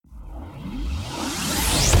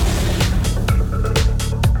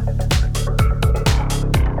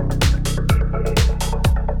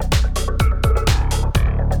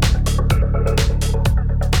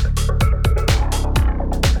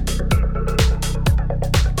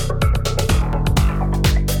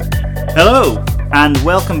Hello, and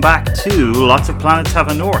welcome back to Lots of Planets Have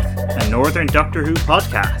a North, a Northern Doctor Who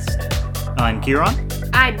podcast. I'm Kieran.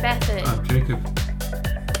 I'm Bethan. I'm Jacob.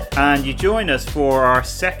 And you join us for our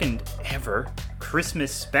second ever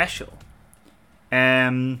Christmas special.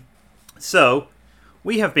 So,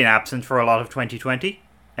 we have been absent for a lot of 2020,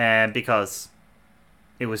 because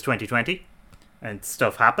it was 2020, and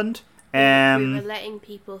stuff happened. We were letting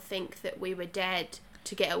people think that we were dead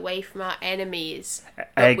to get away from our enemies,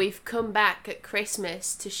 but we've come back at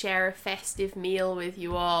Christmas to share a festive meal with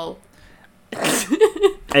you all.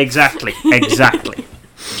 Exactly.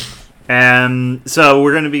 So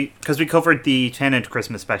we're going to be, because we covered the Tennant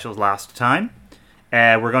Christmas specials last time,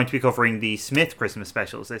 we're going to be covering the Smith Christmas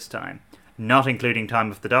specials this time, not including Time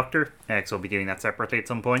of the Doctor, because we'll be doing that separately at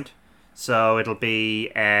some point. So it'll be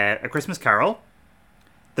A Christmas Carol,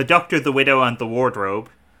 The Doctor, the Widow, and the Wardrobe,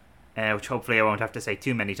 which hopefully I won't have to say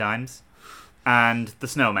too many times, and The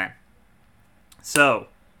Snowman. So,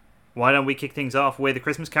 why don't we kick things off with A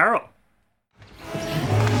Christmas Carol?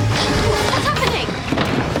 What's happening?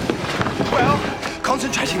 Well,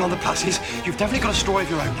 concentrating on the pluses, you've definitely got a story of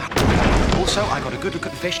your own now. Also, I got a good look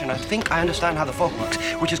at the fish, and I think I understand how the fog works,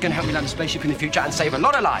 which is going to help me land a spaceship in the future and save a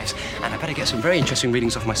lot of lives. And I better get some very interesting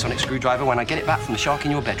readings off my sonic screwdriver when I get it back from the shark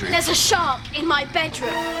in your bedroom. There's a shark in my bedroom.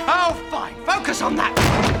 Oh, fine. Focus on that.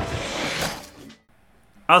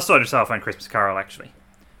 I'll start us off on Christmas Carol, actually.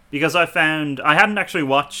 Because I found I hadn't actually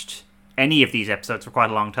watched any of these episodes for quite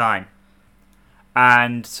a long time.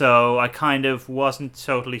 And so I kind of wasn't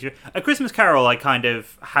totally sure. A Christmas Carol, I kind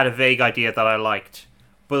of had a vague idea that I liked.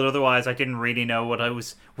 But otherwise, I didn't really know what I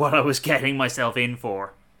was getting myself in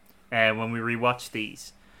for when we rewatched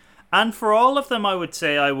these. And for all of them, I would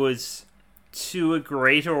say I was, to a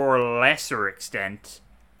greater or lesser extent,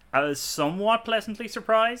 I was somewhat pleasantly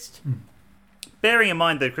surprised. Bearing in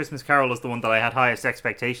mind that Christmas Carol is the one that I had highest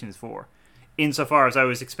expectations for, insofar as I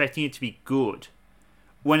was expecting it to be good.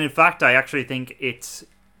 When in fact, I actually think it's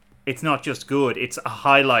not just good, it's a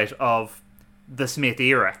highlight of the Smith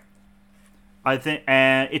era. I think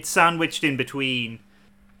it's sandwiched in between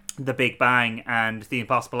The Big Bang and The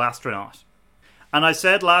Impossible Astronaut. And I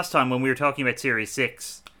said last time when we were talking about Series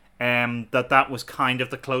 6 that was kind of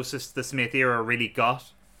the closest the Smith era really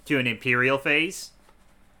got to an Imperial phase.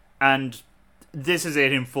 And this is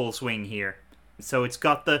it in full swing here. So it's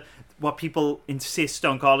got what people insist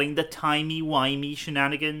on calling the timey-wimey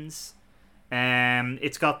shenanigans.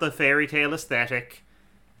 It's got the fairy tale aesthetic.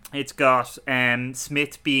 It's got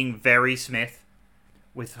Smith being very Smith,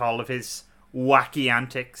 with all of his wacky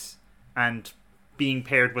antics, and being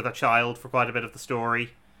paired with a child for quite a bit of the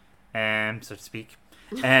story, so to speak.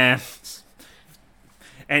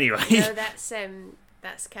 Anyway. No, that's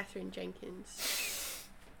Catherine Jenkins.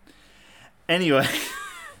 Anyway,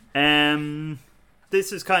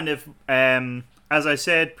 this is kind of, as I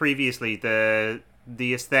said previously, the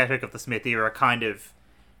aesthetic of the Smith era kind of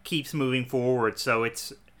keeps moving forward, so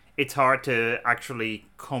it's hard to actually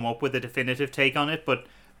come up with a definitive take on it, but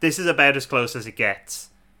this is about as close as it gets.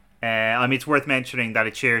 I mean, it's worth mentioning that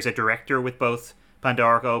it shares a director with both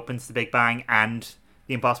Pandora Opens, The Big Bang, and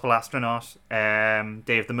The Impossible Astronaut,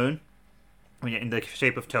 Day of the Moon, in the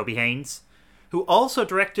shape of Toby Haynes, who also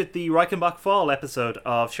directed the Reichenbach Fall episode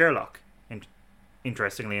of Sherlock.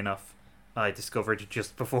 Interestingly enough, I discovered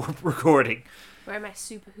just before recording. Where are my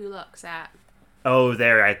super huloks at? Oh,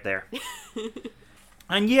 they're out there.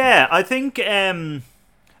 And yeah, I think, one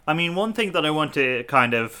thing that I want to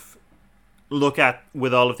kind of look at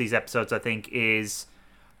with all of these episodes, I think, is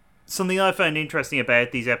something I found interesting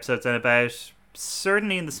about these episodes and about,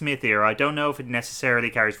 certainly in the Smith era, I don't know if it necessarily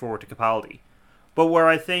carries forward to Capaldi, but where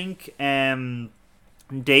I think Davies'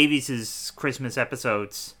 Christmas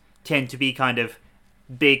episodes tend to be kind of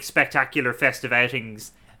big, spectacular, festive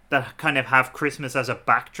outings that kind of have Christmas as a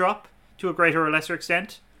backdrop to a greater or lesser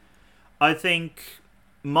extent. I think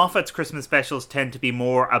Moffat's Christmas specials tend to be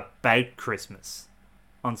more about Christmas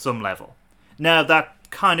on some level. Now, that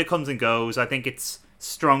kind of comes and goes. I think it's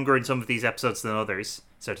stronger in some of these episodes than others,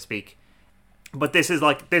 so to speak. But this is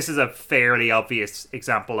a fairly obvious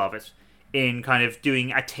example of it, in kind of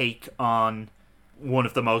doing a take on one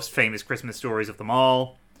of the most famous Christmas stories of them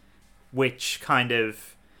all, which kind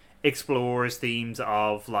of explores themes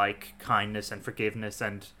of like kindness and forgiveness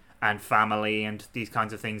and family and these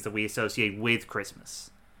kinds of things that we associate with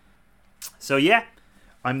Christmas. So yeah,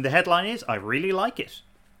 the headline is I really like it.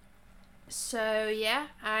 So yeah,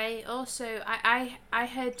 I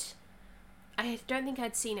don't think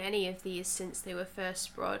I'd seen any of these since they were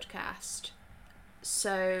first broadcast.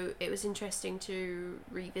 So it was interesting to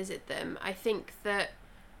revisit them. I think that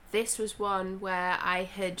this was one where I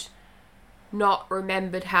had not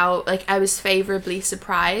remembered how, like, I was favourably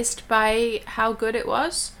surprised by how good it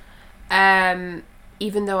was.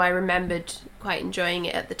 Even though I remembered quite enjoying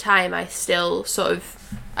it at the time, I still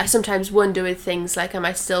I sometimes wonder with things like, am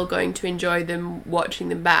I still going to enjoy them watching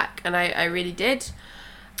them back? And I really did.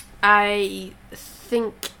 I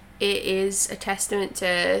think it is a testament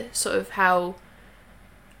to sort of how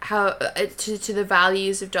to the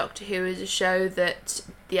values of Doctor Who as a show, that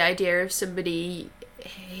the idea of somebody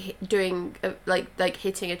doing like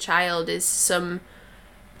hitting a child is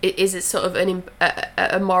a sort of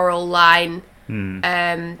a moral line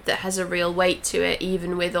that has a real weight to it,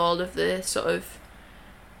 even with all of the sort of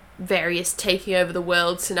various taking over the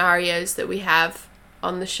world scenarios that we have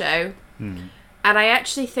on the show. And I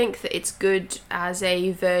actually think that it's good as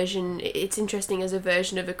a version. It's interesting as a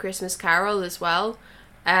version of A Christmas Carol as well,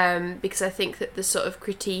 because I think that the sort of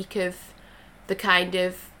critique of the kind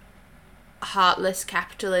of heartless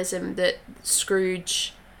capitalism that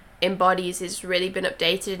Scrooge embodies has really been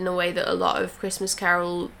updated in a way that a lot of Christmas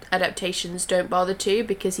Carol adaptations don't bother to,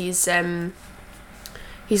 because he's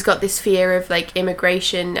got this fear of like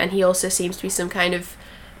immigration, and he also seems to be some kind of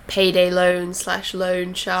payday loan /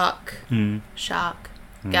 loan shark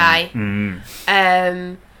guy.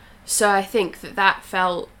 So I think that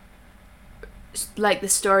felt like the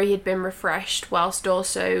story had been refreshed whilst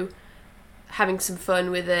also having some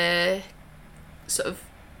fun with a sort of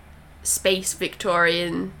space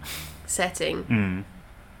Victorian setting.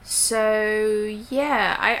 So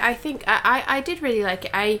yeah, I think I did really like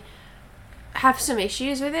it. I have some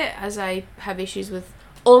issues with it, as I have issues with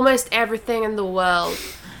almost everything in the world.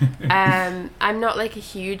 I'm not like a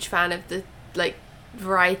huge fan of the like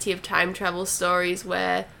variety of time travel stories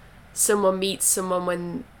where someone meets someone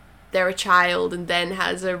when they're a child and then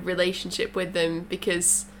has a relationship with them,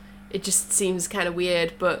 because it just seems kind of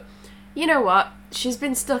weird. But you know what? She's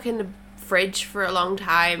been stuck in the fridge for a long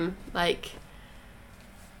time. Like,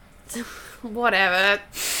 whatever.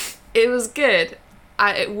 It was good.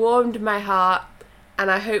 It warmed my heart, and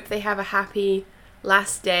I hope they have a happy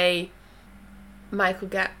last day. Michael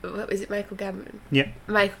Gambon? Yeah.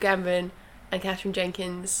 Michael Gambon and Catherine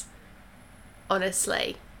Jenkins on a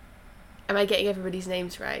sleigh. Am I getting everybody's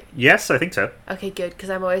names right? Yes, I think so. Okay, good, because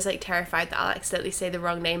I'm always like terrified that I'll accidentally say the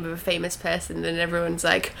wrong name of a famous person, and everyone's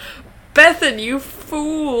like, Bethan, you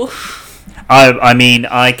fool! I mean,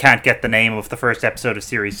 I can't get the name of the first episode of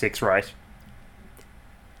Series 6 right.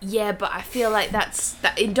 Yeah, but I feel like that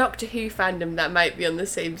in Doctor Who fandom that might be on the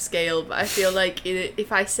same scale, but I feel like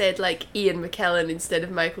if I said like Ian McKellen instead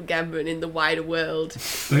of Michael Gambon in the wider world,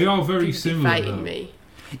 they are very people similar. Fighting though. me.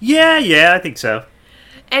 Yeah, I think so.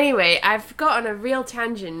 Anyway, I've got on a real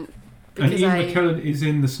tangent And because Ian McKellen is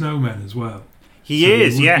in The Snowmen as well. He so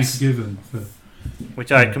is, he would yes. Be forgiven for,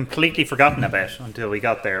 which I'd completely forgotten about until we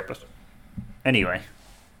got there, but anyway.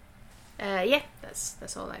 Yeah,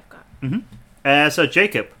 that's all I've got. So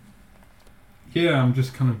Jacob. Yeah, I'm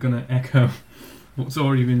just kind of going to echo what's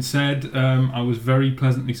already been said. I was very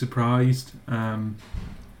pleasantly surprised. I'm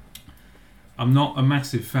not a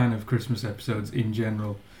massive fan of Christmas episodes in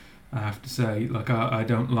general, I have to say. Like, I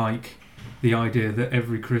don't like the idea that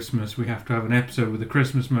every Christmas we have to have an episode with a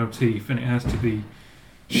Christmas motif and it has to be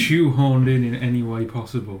shoehorned in any way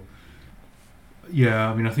possible. Yeah,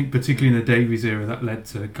 I mean, I think particularly in the Davies era that led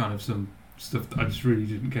to kind of some stuff that I just really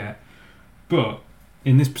didn't get. But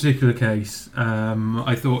in this particular case,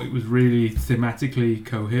 I thought it was really thematically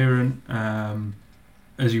coherent.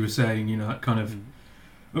 As you were saying, you know, that kind of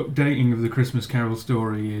updating of the Christmas Carol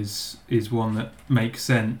story is one that makes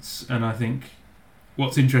sense. And I think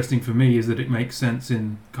what's interesting for me is that it makes sense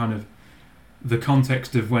in kind of the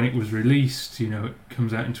context of when it was released. You know, it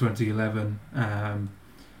comes out in 2011.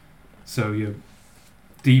 So you're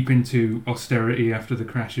deep into austerity after the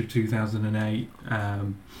crash of 2008.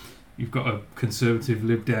 You've got a conservative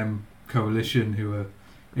Lib Dem coalition who are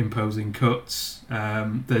imposing cuts.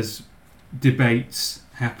 There's debates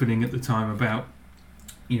happening at the time about,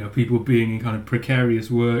 you know, people being in kind of precarious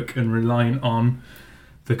work and relying on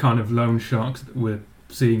the kind of loan sharks that we're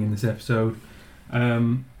seeing in this episode.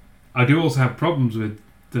 I do also have problems with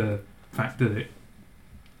the fact that it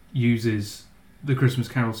uses the Christmas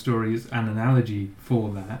Carol story as an analogy for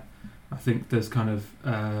that. I think there's kind of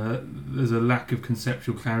there's a lack of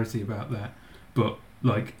conceptual clarity about that, but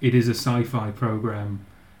like it is a sci-fi program,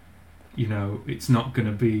 you know, it's not going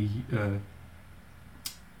to be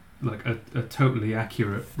like a totally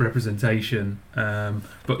accurate representation.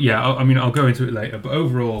 But yeah, I mean, I'll go into it later. But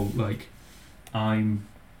overall, like, I'm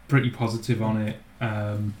pretty positive on it.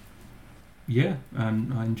 Yeah,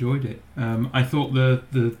 and I enjoyed it. I thought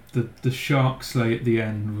the shark slay at the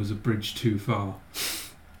end was a bridge too far.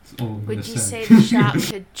 That's all I'm Would gonna you say the shark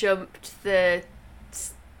had jumped the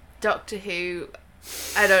Doctor Who?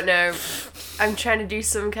 I don't know. I'm trying to do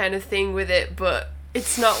some kind of thing with it, but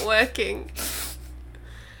it's not working.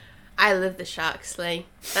 I love the shark sleigh.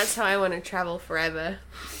 That's how I want to travel forever.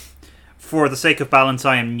 For the sake of balance,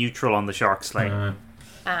 I am neutral on the shark sleigh.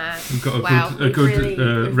 We've got a we've good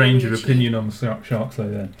really range of achieved- opinion on the shark sleigh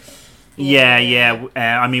then. Yeah.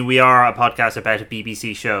 I mean, we are a podcast about a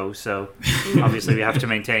BBC show, so obviously we have to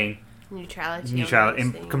maintain neutrality,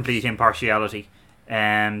 complete impartiality.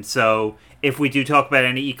 So if we do talk about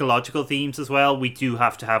any ecological themes as well, we do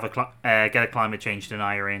have to have get a climate change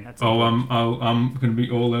denier in. At some point. I'm going to be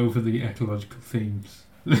all over the ecological themes.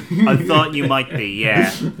 I thought you might be,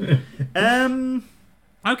 yeah.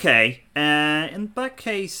 Okay. In that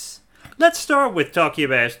case, let's start with talking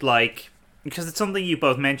about because it's something you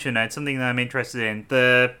both mentioned and it's something that I'm interested in.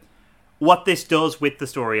 What this does with the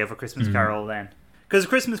story of A Christmas Carol then. Because A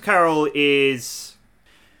Christmas Carol it's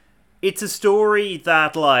a story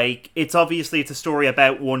that, it's a story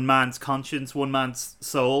about one man's conscience, one man's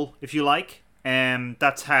soul, if you like.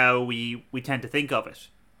 That's how we tend to think of it.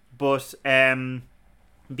 But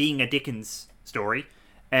being a Dickens story,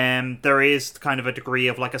 there is kind of a degree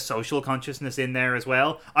of a social consciousness in there as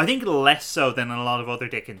well. I think less so than a lot of other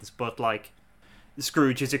Dickens, but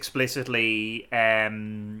Scrooge is explicitly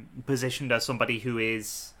positioned as somebody who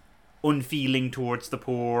is unfeeling towards the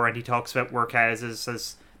poor, and he talks about workhouses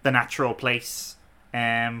as the natural place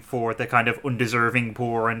for the kind of undeserving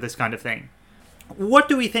poor and this kind of thing. What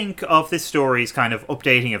do we think of this story's kind of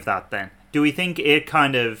updating of that then? Do we think it how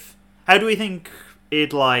do we think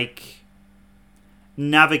it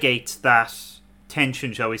navigates that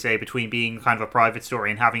tension, shall we say, between being kind of a private story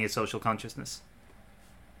and having a social consciousness?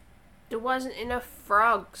 There wasn't enough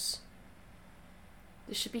frogs.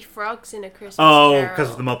 There should be frogs in A Christmas Oh, Carol. because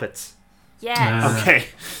of the Muppets. Yes. Okay,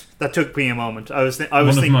 that took me a moment. I was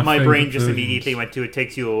thinking my brain just versions. immediately went to It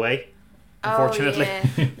Takes You Away. Unfortunately. Oh,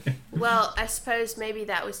 yeah. Well, I suppose maybe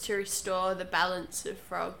that was to restore the balance of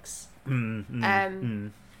frogs. For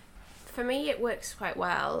me, it works quite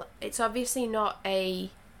well. It's obviously not a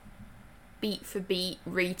beat-for-beat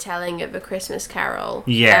retelling of A Christmas Carol.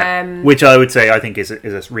 Yeah, which I would say I think is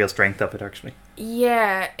a real strength of it, actually.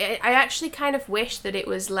 Yeah, I actually kind of wish that it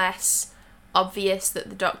was less obvious that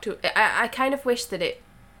the Doctor... I kind of wish that it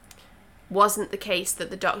wasn't the case that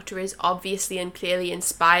the Doctor is obviously and clearly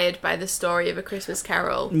inspired by the story of A Christmas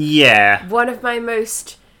Carol. Yeah. One of my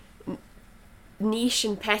most niche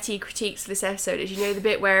and petty critiques of this episode is, the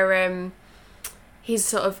bit where he's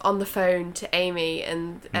sort of on the phone to Amy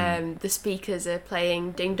and the speakers are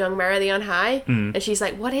playing Ding Dong Merrily on High, and she's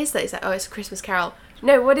like, what is that? He's like, oh, it's A Christmas Carol.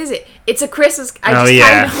 No, what is it? It's a Christmas... I just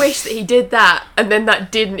kind of wish that he did that, and then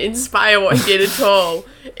that didn't inspire what he did at all.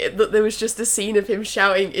 That there was just a scene of him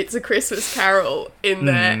shouting, it's A Christmas Carol in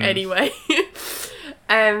there anyway.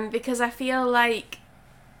 Because I feel like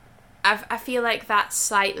that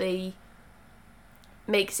slightly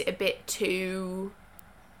makes it a bit too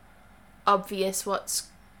obvious what's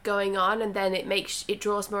going on, and then it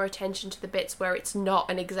draws more attention to the bits where it's not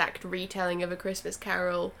an exact retelling of A Christmas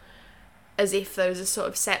Carol, as if those are sort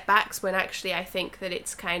of setbacks, when actually I think that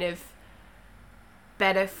it's kind of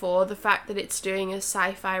better for the fact that it's doing a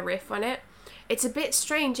sci-fi riff on it. It's a bit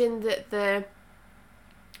strange in that the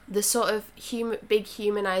sort of big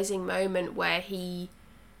humanizing moment where he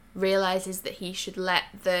realizes that he should let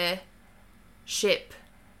the ship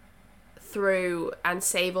through and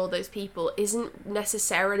save all those people isn't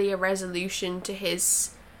necessarily a resolution to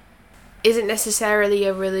his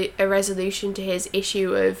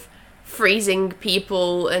issue of freezing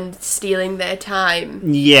people and stealing their time.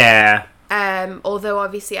 Yeah. Although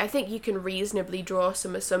obviously I think you can reasonably draw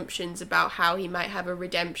some assumptions about how he might have a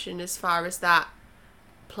redemption as far as that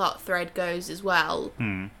plot thread goes as well.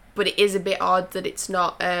 But it is a bit odd that it's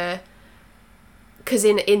not because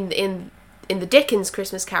in the Dickens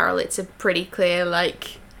Christmas Carol it's a pretty clear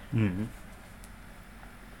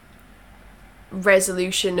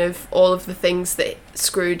resolution of all of the things that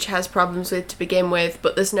Scrooge has problems with to begin with,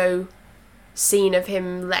 but there's no scene of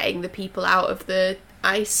him letting the people out of the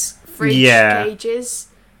ice fridge cages.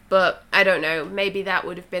 But I don't know, maybe that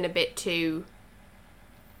would have been a bit too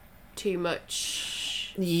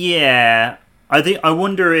much. Yeah, I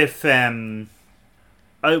wonder if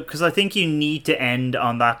because I think you need to end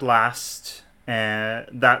on that last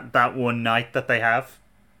that one night that they have.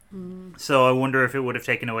 So I wonder if it would have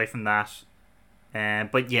taken away from that.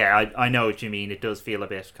 But yeah, I know what you mean. It does feel a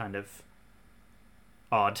bit kind of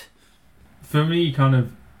odd. For me, kind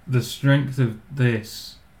of the strength of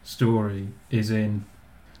this story is in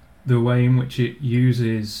the way in which it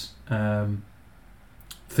uses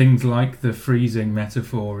things like the freezing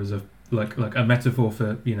metaphor as a like a metaphor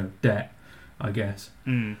for debt, I guess.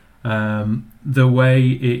 The way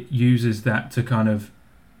it uses that to kind of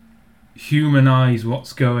humanize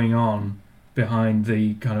what's going on behind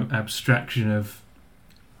the kind of abstraction of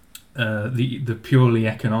the purely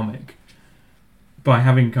economic, by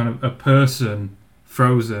having kind of a person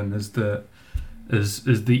frozen as the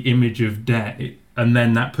image of debt, and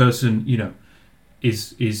then that person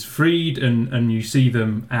is freed, and you see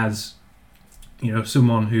them as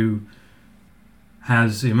someone who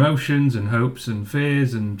has emotions and hopes and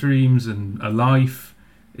fears and dreams and a life.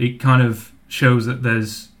 It kind of shows that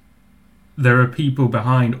there are people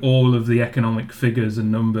behind all of the economic figures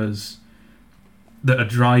and numbers that are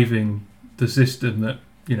driving the system that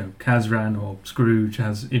Kazran or Scrooge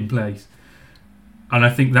has in place. And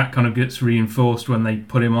I think that kind of gets reinforced when they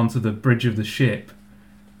put him onto the bridge of the ship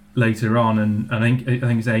later on. And I think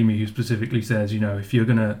it's Amy who specifically says, if you're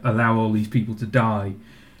going to allow all these people to die,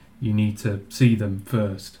 you need to see them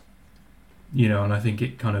first. And I think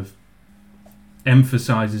it kind of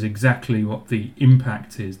emphasizes exactly what the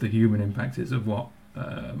impact is, the human impact is of what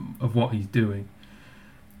he's doing.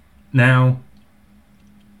 Now,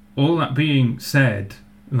 all that being said,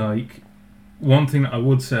 one thing that I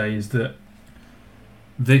would say is that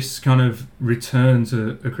this kind of return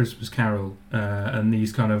to A Christmas Carol and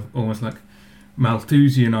these kind of almost like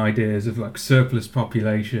Malthusian ideas of like surplus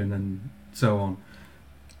population and so on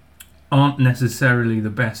aren't necessarily the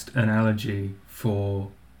best analogy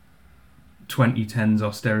for 2010's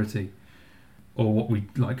austerity, or what we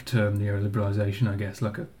like term neoliberalisation, I guess,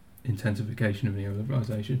 like a intensification of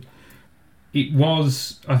neoliberalisation. It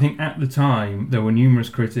was, I think, at the time, there were numerous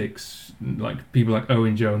critics, like people like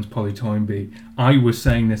Owen Jones, Polly Toynbee. I was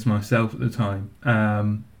saying this myself at the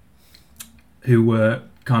time, who were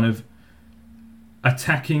kind of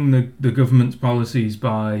attacking the government's policies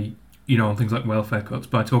by, on things like welfare cuts,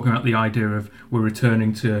 by talking about the idea of we're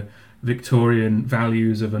returning to Victorian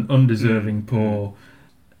values of an undeserving poor,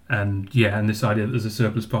 and this idea that there's a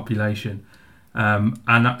surplus population.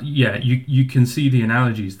 You can see the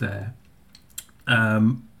analogies there.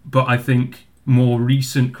 But I think more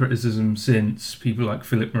recent criticism since, people like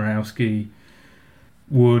Philip Murawski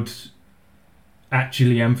would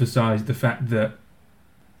actually emphasise the fact that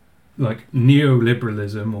like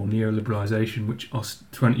neoliberalism or neoliberalisation, which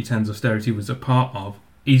 2010's austerity was a part of,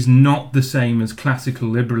 is not the same as classical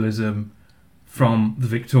liberalism from the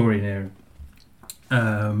Victorian era.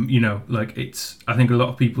 I think a lot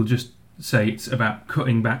of people just say it's about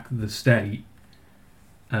cutting back the state,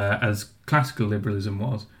 as classical liberalism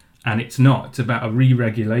was, and it's not. It's about a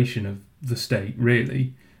re-regulation of the state,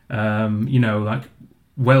 really.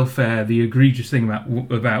 Welfare, the egregious thing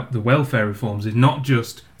about the welfare reforms is not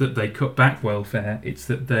just that they cut back welfare, it's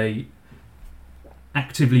that they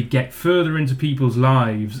actively get further into people's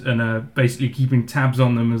lives and are basically keeping tabs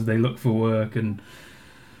on them as they look for work. And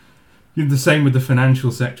the same with the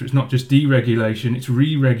financial sector. It's not just deregulation, it's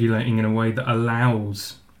re-regulating in a way that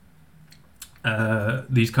allows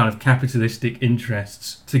these kind of capitalistic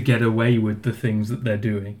interests to get away with the things that they're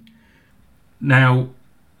doing. Now,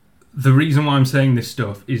 the reason why I'm saying this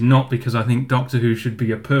stuff is not because I think Doctor Who should be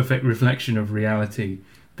a perfect reflection of reality,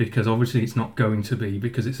 because obviously it's not going to be,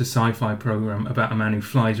 because it's a sci-fi program about a man who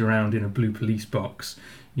flies around in a blue police box.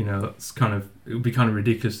 That's it would be kind of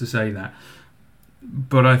ridiculous to say that.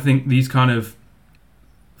 But I think these kind of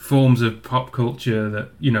forms of pop culture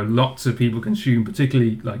that, lots of people consume,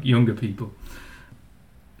 particularly like younger people,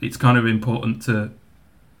 it's kind of important to,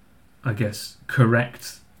 I guess,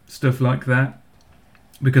 correct stuff like that.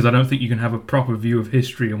 Because I don't think you can have a proper view of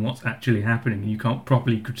history and what's actually happening. You can't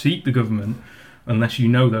properly critique the government unless you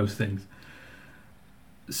know those things.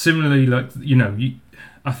 Similarly,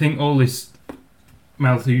 I think all this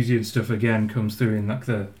Malthusian stuff again comes through in like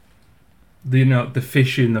the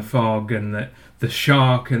fish in the fog and the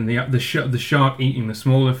shark and the shark eating the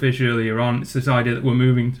smaller fish earlier on. It's this idea that we're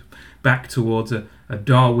moving back towards a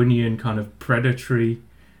Darwinian kind of predatory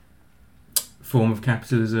form of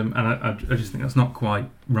capitalism, and I just think that's not quite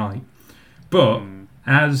right. But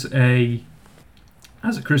as a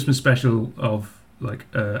Christmas special of like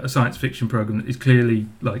a science fiction program that is clearly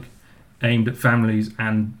like aimed at families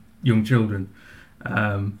and young children,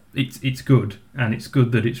 it's good, and it's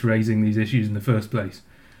good that it's raising these issues in the first place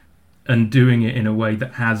and doing it in a way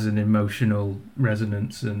that has an emotional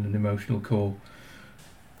resonance and an emotional core.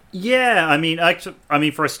 Yeah, I mean,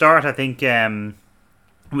 for a start, I think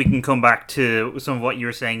we can come back to some of what you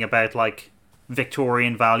were saying about like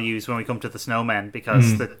Victorian values when we come to the snowmen,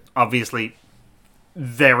 because that obviously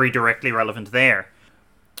very directly relevant there.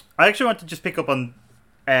 I actually want to just pick up on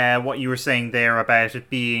what you were saying there about it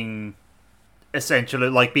being essentially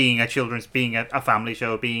like being a family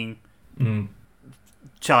show, being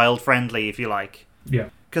child friendly, if you like. Yeah.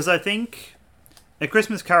 Because I think A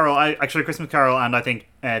Christmas Carol, Christmas Carol, and I think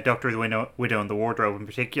Doctor the Widow and the Wardrobe in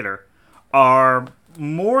particular, are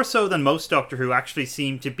more so than most Doctor Who actually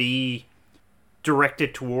seem to be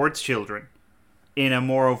directed towards children in a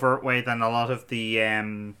more overt way than a lot of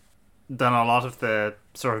the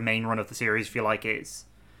sort of main run of the series, if you like, is.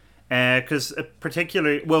 Because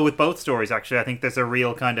particularly, well, with both stories actually, I think there's a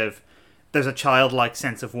real there's a childlike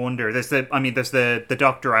sense of wonder. There's the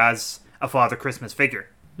Doctor as a Father Christmas figure.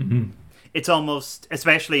 Mm-hmm. It's almost,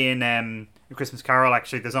 especially in A Christmas Carol,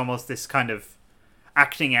 actually, there's almost this kind of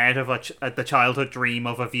acting out of the childhood dream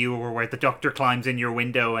of a viewer where the Doctor climbs in your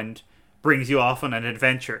window and brings you off on an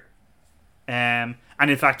adventure. And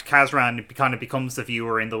in fact, Kazran kind of becomes the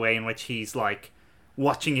viewer in the way in which he's like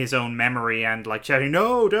watching his own memory and like shouting,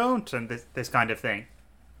 "No, don't!" and this kind of thing.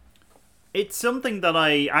 It's something that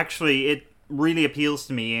it really appeals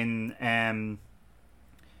to me in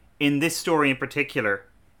this story in particular.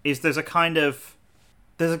 Is there's an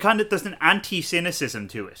anti-cynicism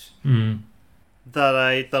to it that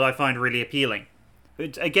I find really appealing.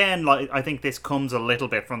 It, again, like I think this comes a little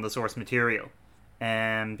bit from the source material,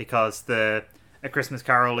 because A Christmas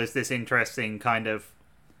Carol is this interesting kind of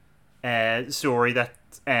story that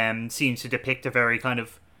seems to depict a very kind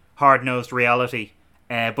of hard-nosed reality,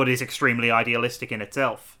 but is extremely idealistic in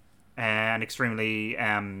itself, and extremely,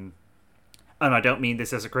 and I don't mean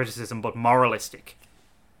this as a criticism, but moralistic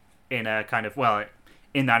in a kind of, well,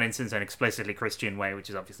 in that instance, an explicitly Christian way, which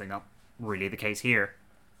is obviously not really the case here.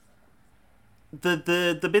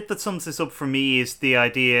 The bit that sums this up for me is the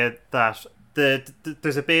idea that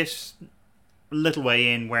there's a little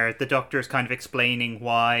way in where the Doctor is kind of explaining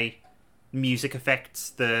why music affects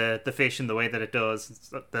the fish in the way that it does,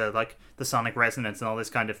 the sonic resonance and all this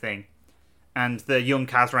kind of thing, and the young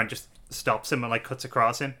Kazran just stops him and like cuts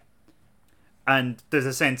across him, and there's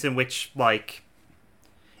a sense in which like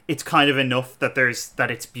it's kind of enough that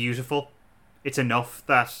it's beautiful. It's enough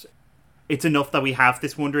that we have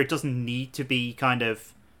this wonder. It doesn't need to be kind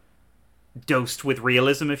of dosed with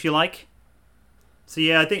realism, if you like. So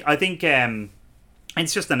yeah, I think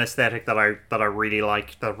it's just an aesthetic that I really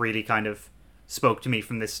like, that really kind of spoke to me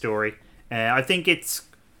from this story. I think it's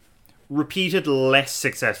repeated less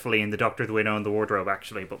successfully in the Doctor, the Widow and the Wardrobe,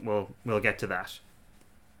 actually, but we'll get to that.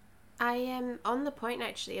 I am on the point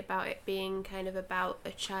actually about it being kind of about a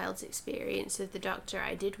child's experience of the Doctor.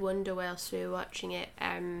 I did wonder whilst we were watching it,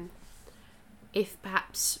 if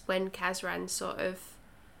perhaps when Kazran sort of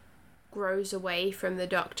grows away from the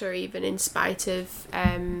Doctor, even in spite of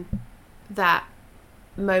that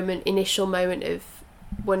initial moment of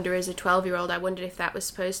wonder as a 12-year-old, I wondered if that was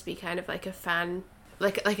supposed to be kind of like a fan,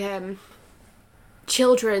 like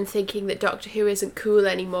children thinking that Doctor Who isn't cool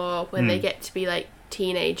anymore when they get to be like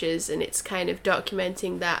teenagers, and it's kind of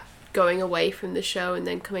documenting that going away from the show and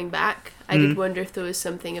then coming back. I did wonder if there was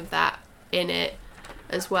something of that in it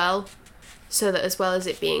as well, so that as well as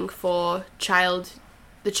it being for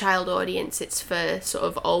the child audience, it's for sort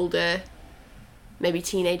of older, maybe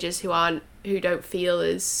teenagers who don't feel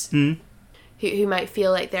as who might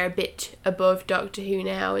feel like they're a bit above Doctor Who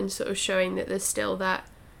now, and sort of showing that there's still that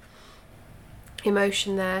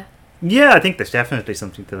emotion there. Yeah, I think there's definitely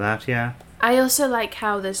something to that. Yeah. I also like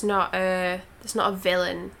how there's not a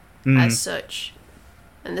villain as such,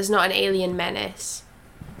 and there's not an alien menace.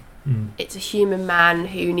 It's a human man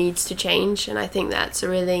who needs to change, and I think that's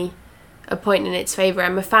a point in its favour.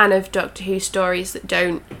 I'm a fan of Doctor Who stories that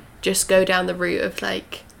don't just go down the route of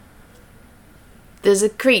like, there's a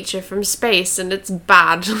creature from space and it's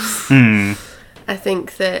bad. I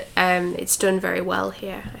think that it's done very well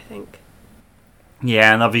here, I think.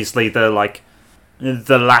 Yeah, and obviously the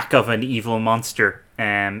lack of an evil monster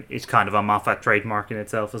is kind of a Moffat trademark in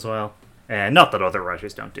itself as well. Not that other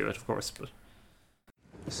writers don't do it, of course, but...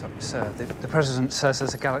 Sir, the President says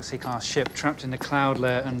there's a Galaxy-class ship trapped in the cloud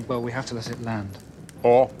layer and, well, we have to let it land.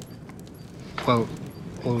 Or? Well,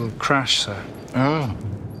 it'll crash, sir. Oh.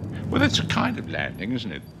 Well, that's a kind of landing,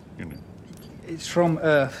 isn't it? You know. It's from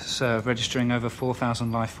Earth, sir, registering over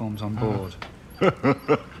 4,000 life forms on board.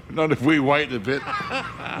 Not if we wait a bit.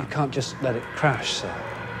 You can't just let it crash, sir.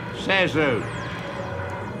 Says who?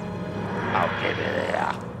 I'll get it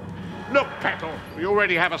there. Look, Petal, we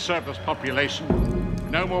already have a surplus population.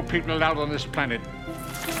 No more people allowed on this planet.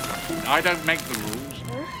 I don't make the rules.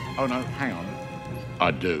 Oh, no, hang on.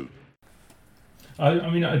 I do. I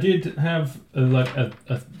mean, I did have a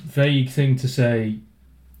vague thing to say,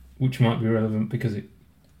 which might be relevant because it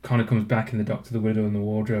kind of comes back in the Doctor, the Widow and the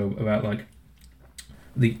Wardrobe, about like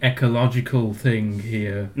the ecological thing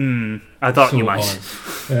here. I thought you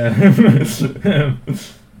sort might.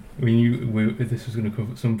 We knew this was going to come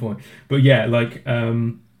up at some point, but yeah, like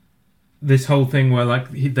this whole thing where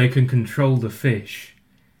like they can control the fish,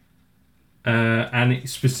 and it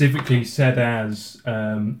specifically said as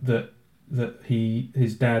that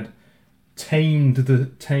his dad tamed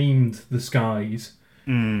the skies,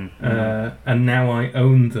 and now I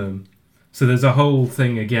own them. So there's a whole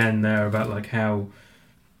thing again there about like how,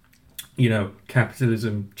 you know,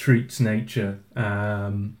 capitalism treats nature,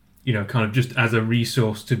 you know, kind of just as a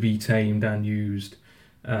resource to be tamed and used,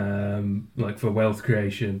 like for wealth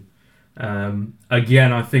creation.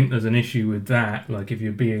 Again, I think there's an issue with that. Like if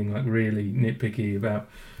you're being like really nitpicky about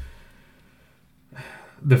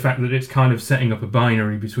the fact that it's kind of setting up a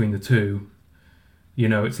binary between the two. You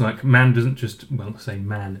know, it's like man doesn't just, well, say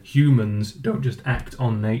man, humans don't just act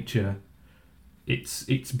on nature.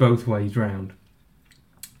 It's both ways round.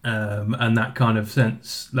 And that kind of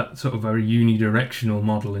sense, that sort of very unidirectional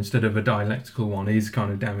model instead of a dialectical one is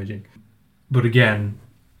kind of damaging. But again,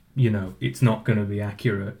 you know, it's not going to be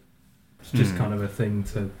accurate. It's just kind of a thing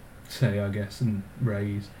to say, I guess, and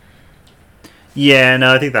raise. Yeah,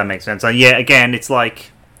 no, I think that makes sense. Yeah, again, it's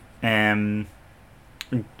like again,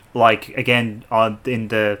 in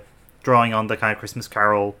the drawing on the kind of Christmas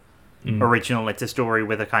Carol original, it's a story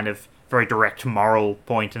with a kind of very direct moral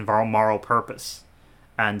point and moral purpose.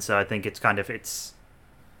 And so I think it's kind of,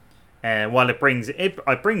 while it brings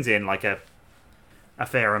in like a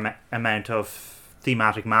fair amount of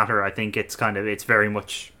thematic matter, I think it's kind of, it's very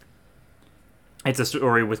much, it's a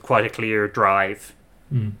story with quite a clear drive.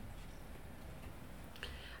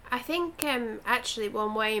 I think actually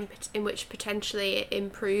one way in which potentially it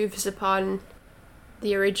improves upon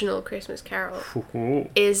the original Christmas Carol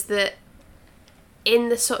is that in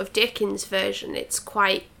the sort of Dickens version, it's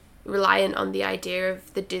quite reliant on the idea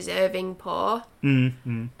of the deserving poor,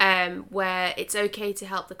 where it's okay to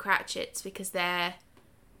help the Cratchits because they're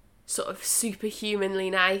sort of superhumanly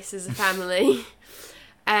nice as a family,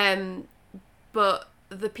 but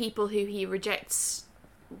the people who he rejects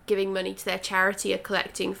giving money to their charity are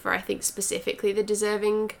collecting for, I think, specifically the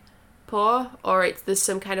deserving poor, or there's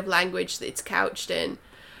some kind of language that it's couched in.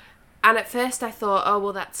 And at first I thought, oh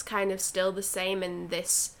well, that's kind of still the same in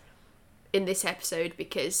this episode,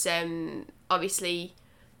 because obviously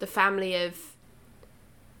the family of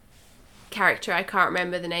character I can't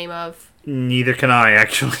remember the name of. Neither can I,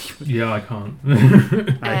 actually. Yeah, I can't.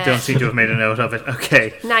 I don't seem to have made a note of it.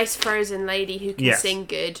 Okay. Nice frozen lady who can sing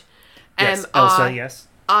good. Yes, Elsa, yes.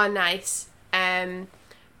 Are nice.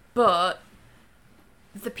 But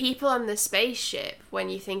the people on the spaceship, when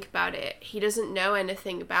you think about it, he doesn't know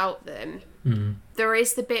anything about them. There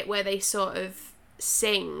is the bit where they sort of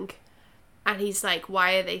sing, and he's like,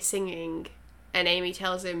 why are they singing? And Amy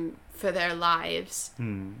tells him, for their lives.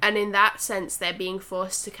 And in that sense, they're being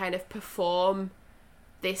forced to kind of perform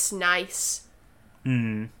this nice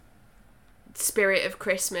spirit of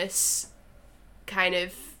Christmas kind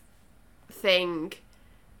of thing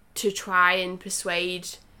to try and persuade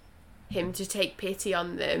him to take pity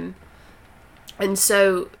on them. And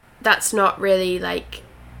so that's not really like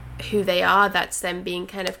who they are, that's them being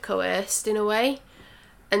kind of coerced in a way.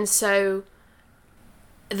 And so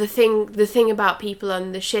the thing about people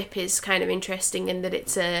on the ship is kind of interesting in that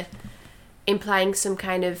it's implying some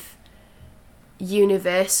kind of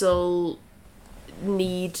universal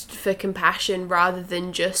need for compassion rather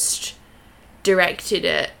than just directed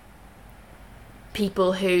at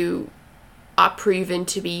people who are proven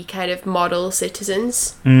to be kind of model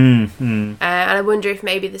citizens. And I wonder if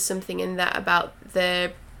maybe there's something in that about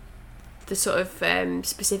the sort of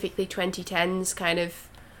specifically 2010s kind of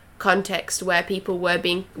context where people were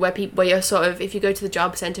being where you're sort of, if you go to the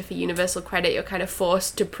job centre for universal credit, you're kind of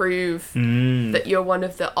forced to prove that you're one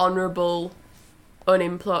of the honourable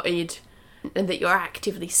unemployed and that you're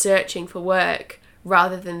actively searching for work,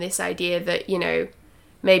 rather than this idea that, you know,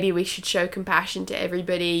 maybe we should show compassion to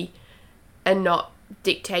everybody and not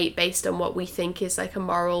dictate based on what we think is like a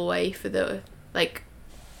moral way for the like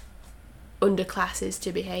underclasses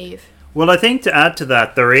to behave. Well, I think to add to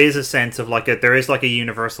that, there is a sense of there is a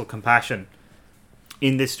universal compassion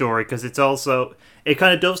in this story, because it's also, it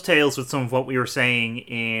kind of dovetails with some of what we were saying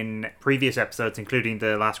in previous episodes, including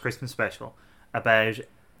the last Christmas special, about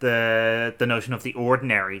the notion of the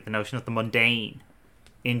ordinary, the notion of the mundane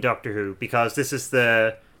in Doctor Who, because this is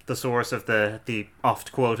the source of the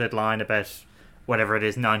oft quoted line about whatever it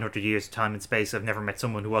is, 900 years of time and space, I've never met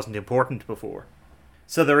someone who wasn't important before.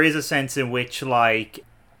 So there is a sense in which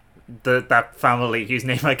that family, whose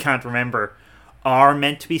name I can't remember, are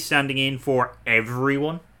meant to be standing in for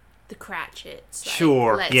everyone. the Cratchits. Like,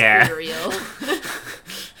 Sure, let's yeah. be real.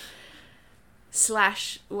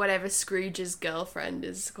 Slash whatever Scrooge's girlfriend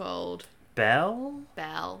is called. Belle?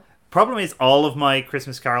 Belle. Problem is, all of my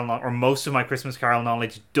Christmas Carol, or most of my Christmas Carol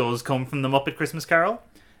knowledge does come from the Muppet Christmas Carol.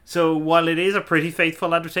 So while it is a pretty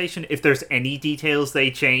faithful adaptation, if there's any details they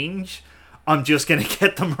change, I'm just going to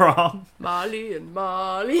get them wrong. Marley and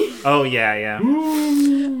Marley. Oh, yeah.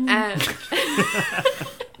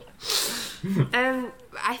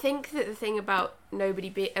 I think that the thing about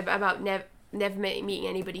never meeting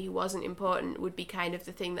anybody who wasn't important would be kind of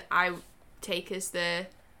the thing that I take as the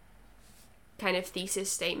kind of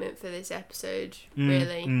thesis statement for this episode,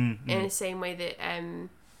 really. In the same way that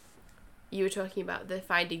you were talking about the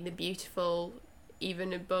finding the beautiful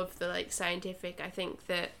even above the like scientific. I think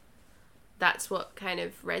that's what kind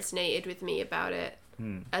of resonated with me about it,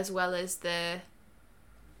 as well as the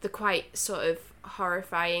quite sort of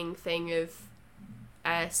horrifying thing of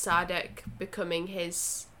Sadek becoming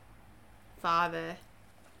his father.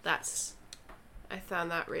 I found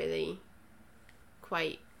that really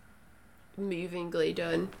quite movingly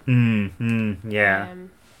done. Yeah.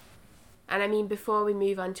 And I mean, before we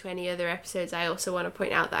move on to any other episodes, I also want to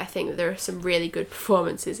point out that I think that there are some really good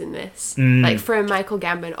performances in this. Like from Michael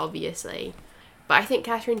Gambon, obviously, but I think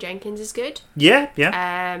Katherine Jenkins is good. Yeah.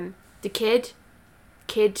 The kid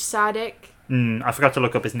Sadek. I forgot to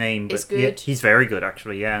look up his name, but is good. Yeah, he's very good,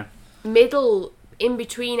 actually. Yeah. Middle in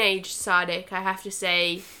between age Sadek, I have to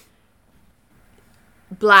say,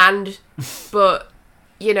 bland, but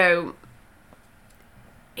you know,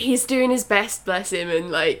 he's doing his best, bless him,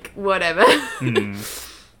 and like whatever.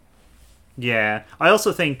 Yeah, I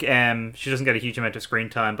also think she doesn't get a huge amount of screen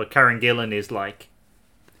time, but Karen Gillan is like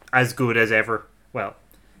as good as ever. Well,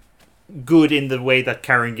 good in the way that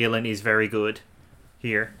Karen Gillan is very good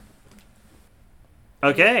here.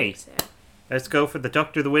 Okay, let's go for the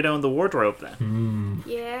Doctor, the Widow, and the Wardrobe then.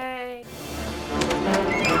 Yay!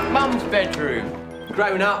 Mum's bedroom.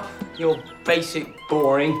 Grown up, you're basic,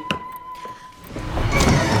 boring.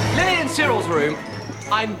 Lily and Cyril's room.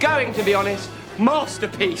 I'm going to be honest.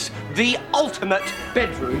 Masterpiece, the ultimate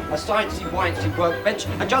bedroom. A sciencey, wincy workbench,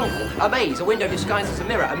 a jungle, a maze, a window disguised as a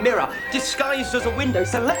mirror disguised as a window,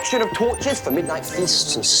 selection of torches for midnight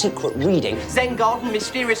feasts and secret reading, Zen garden,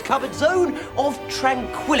 mysterious cupboard, zone of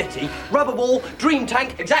tranquility, rubber ball, dream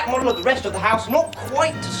tank, exact model of the rest of the house, not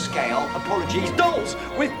quite to scale, apologies, dolls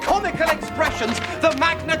with comical expressions, the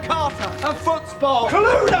Magna Carta, a football,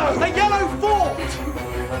 Cluedo, the Yellow Fort.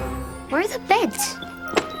 Where are the beds?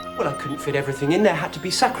 Well, I couldn't fit everything in there, had to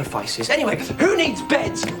be sacrifices. Anyway, who needs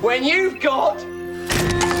beds when you've got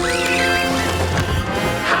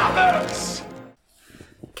hammers?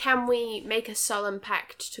 Can we make a solemn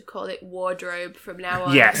pact to call it wardrobe from now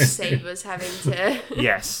on? Yes. To save us having to...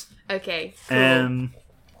 Yes. Okay, cool.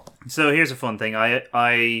 So here's a fun thing.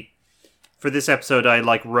 I for this episode, I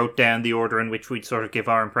like wrote down the order in which we'd sort of give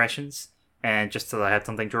our impressions, and just so that I had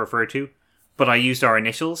something to refer to. But I used our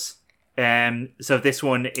initials. So this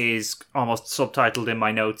one is almost subtitled in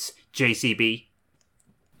my notes, JCB.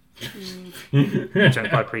 Which I'm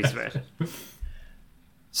quite pleased about.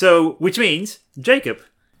 So, which means, Jacob,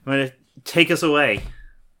 I'm going to take us away.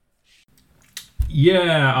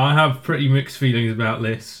 Yeah, I have pretty mixed feelings about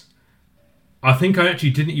this. I think I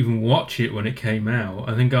actually didn't even watch it when it came out.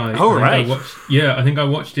 I think I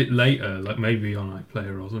watched it later, like maybe on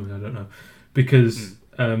iPlayer or something, I don't know. Because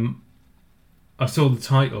I saw the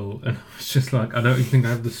title and I was just like, I don't even think I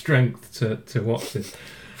have the strength to watch this.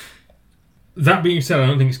 That being said, I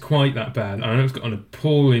don't think it's quite that bad. I know it's got an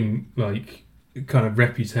appalling like kind of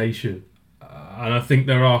reputation, and I think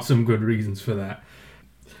there are some good reasons for that.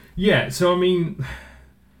 Yeah, so I mean,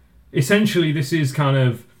 essentially this is kind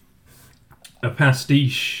of a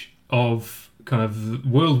pastiche of kind of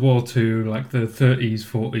World War II, like the 30s,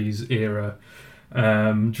 40s era,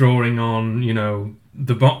 drawing on, you know,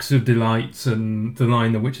 the Box of Delights and The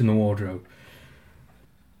Lion, the Witch and the Wardrobe.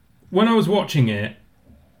 When I was watching it,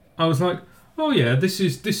 I was like, oh yeah, this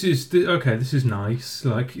is nice.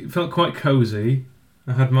 Like, it felt quite cozy.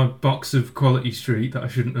 I had my box of Quality Street that I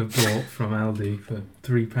shouldn't have bought from Aldi for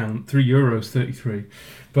 €3.33.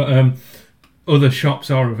 But other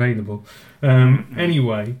shops are available.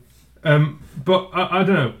 Anyway, but I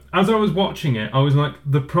don't know. As I was watching it, I was like,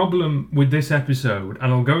 the problem with this episode,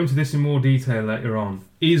 and I'll go into this in more detail later on,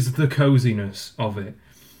 is the coziness of it.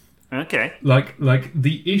 Okay. Like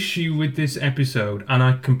the issue with this episode, and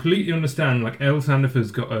I completely understand, like, Elle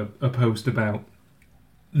Sandifer's got a post about,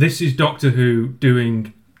 this is Doctor Who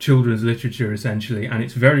doing children's literature, essentially, and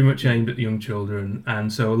it's very much aimed at the young children,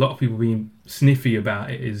 and so a lot of people being sniffy about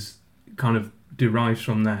it is kind of derives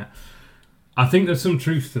from that. I think there's some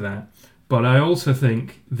truth to that. But I also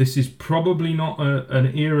think this is probably not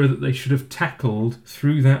an era that they should have tackled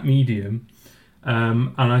through that medium.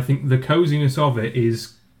 And I think the coziness of it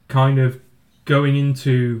is kind of going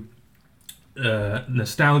into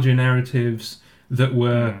nostalgia narratives that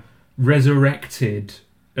were resurrected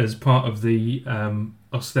as part of the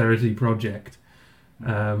austerity project.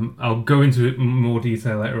 I'll go into it in more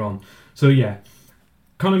detail later on. So yeah,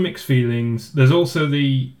 kind of mixed feelings. There's also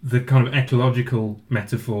the kind of ecological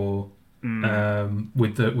metaphor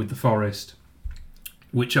with the forest,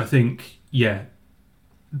 which I think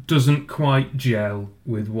doesn't quite gel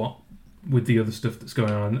with the other stuff that's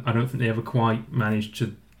going on. I don't think they ever quite managed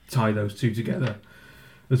to tie those two together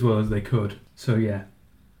as well as they could. So yeah,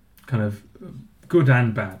 kind of good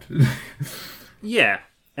and bad. Yeah,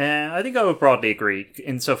 I think I would broadly agree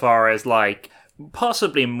insofar as, like,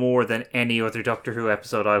 possibly more than any other Doctor Who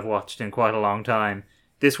episode I've watched in quite a long time,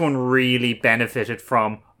 this one really benefited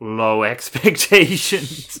from low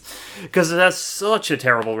expectations because it has such a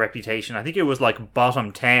terrible reputation. I think it was like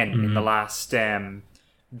bottom 10 in the last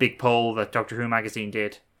big poll that Doctor Who magazine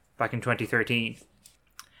did back in 2013.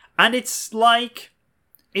 And it's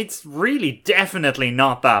really definitely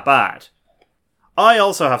not that bad. I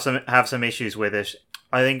also have some issues with it.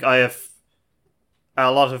 I think I have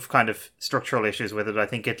a lot of kind of structural issues with it. I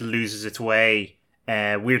think it loses its way,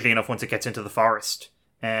 weirdly enough, once it gets into the forest.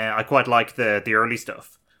 I quite like the early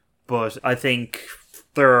stuff, but I think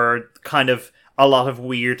there are kind of a lot of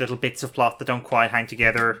weird little bits of plot that don't quite hang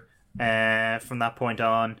together from that point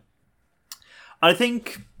on. I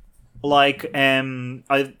think, like,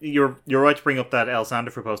 you're right to bring up that El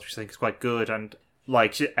Sandefur post, which I think is quite good, and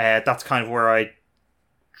like that's kind of where I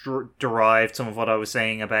derived some of what I was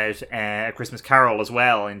saying about A Christmas Carol as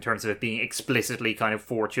well, in terms of it being explicitly kind of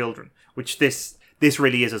for children, which this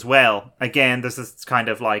really is as well. Again, there's this kind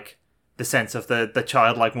of like the sense of the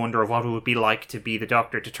childlike wonder of what it would be like to be the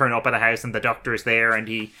Doctor, to turn up at a house and the Doctor is there and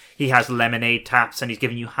he has lemonade taps and he's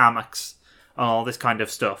giving you hammocks and all this kind of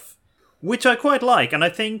stuff, which I quite like. And I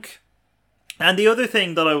think, and the other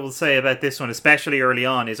thing that I will say about this one, especially early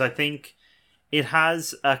on, is I think it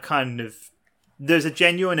has a kind of, there's a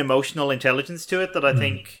genuine emotional intelligence to it that I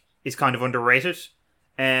think is kind of underrated.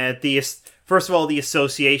 First of all, the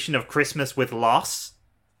association of Christmas with loss,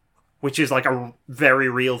 which is like a very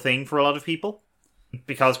real thing for a lot of people,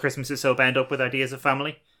 because Christmas is so bound up with ideas of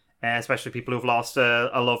family, especially people who've lost a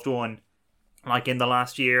loved one, like in the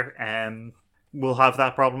last year, will have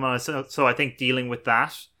that problem. So I think dealing with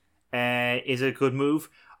that is a good move.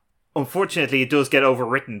 Unfortunately, it does get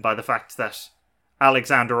overwritten by the fact that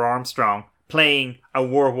Alexander Armstrong, playing a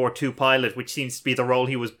World War II pilot, which seems to be the role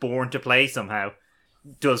he was born to play somehow,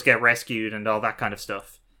 does get rescued and all that kind of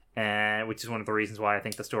stuff, which is one of the reasons why I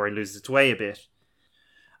think the story loses its way a bit.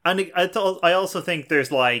 And I also think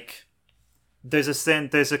there's an emphasis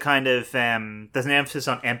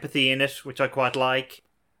on empathy in it, which I quite like.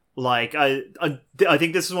 Like I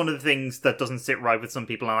think this is one of the things that doesn't sit right with some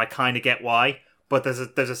people, and I kind of get why. But there's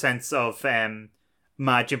a sense of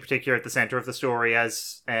Madge in particular at the center of the story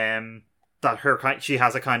as that she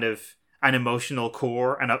has a kind of an emotional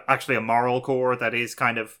core and actually a moral core that is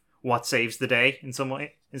kind of what saves the day in some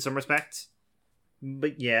way, in some respects.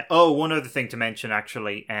 But yeah. Oh, one other thing to mention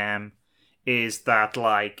actually is that,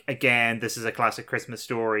 like, again, this is a classic Christmas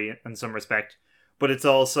story in some respect, but it's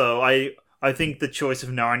also, I think the choice of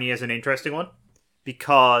Narnia is an interesting one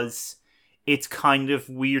because it's kind of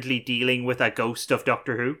weirdly dealing with a ghost of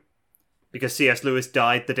Doctor Who, because C.S. Lewis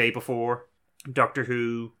died the day before Doctor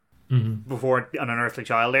Who, before An Unearthly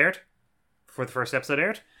Child aired, before the first episode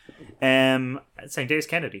aired. St. Dave's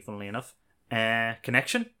Kennedy, funnily enough.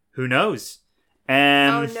 Connection? Who knows?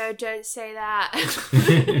 Oh no, don't say that.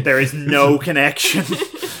 There is no connection.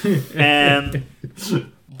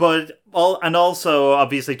 But also,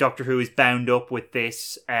 obviously, Doctor Who is bound up with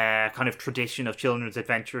this kind of tradition of children's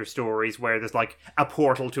adventure stories where there's like a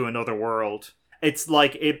portal to another world. It's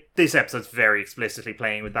like this episode's very explicitly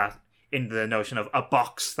playing with that, in the notion of a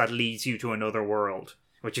box that leads you to another world,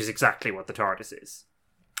 which is exactly what the TARDIS is.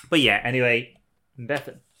 But yeah, anyway,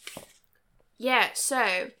 Bethan. Yeah,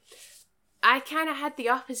 so I kind of had the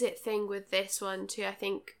opposite thing with this one too. I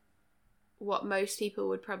think what most people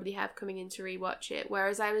would probably have coming in to rewatch it,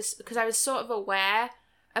 whereas I was sort of aware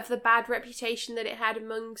of the bad reputation that it had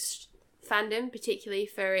amongst fandom, particularly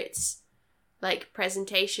for its like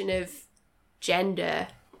presentation of gender,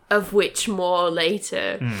 of which more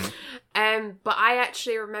later. But I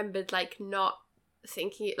actually remembered like not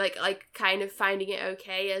thinking like kind of finding it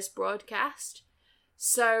okay as broadcast.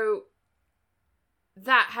 So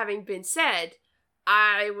that having been said,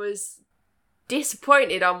 I was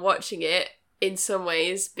disappointed on watching it in some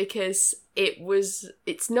ways because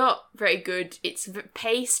it's not very good. It's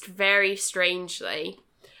paced very strangely.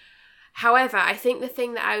 However, I think the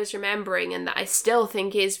thing that I was remembering and that I still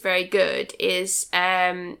think is very good is,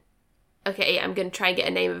 okay, I'm going to try and get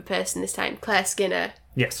a name of a person this time. Claire Skinner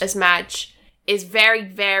as Madge is very,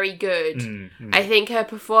 very good. Mm-hmm. I think her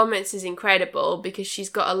performance is incredible because she's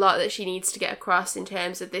got a lot that she needs to get across in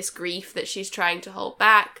terms of this grief that she's trying to hold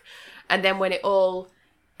back. And then when it all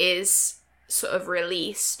is sort of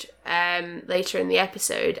released later in the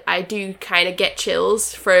episode, I do kind of get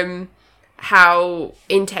chills from how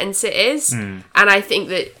intense it is. And I think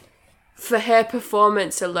that for her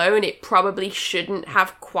performance alone, it probably shouldn't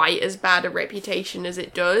have quite as bad a reputation as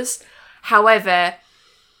it does. However,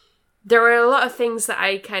 there are a lot of things that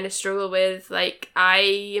I kind of struggle with. Like,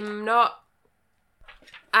 I'm not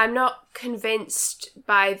convinced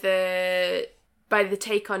by the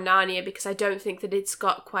take on Narnia because I don't think that it's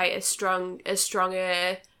got quite as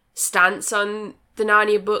stronger stance on the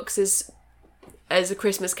Narnia books as A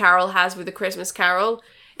Christmas Carol has with A Christmas Carol.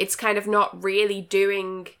 It's kind of not really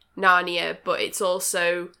doing Narnia, but it's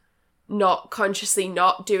also not consciously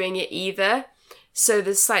not doing it either. So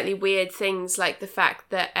there's slightly weird things like the fact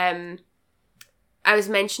that I was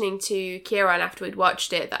mentioning to Kieran after we'd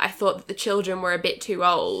watched it that I thought that the children were a bit too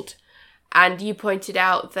old. And you pointed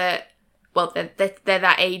out that, well, they're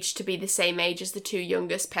that age to be the same age as the two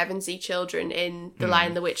youngest Pevensey children in The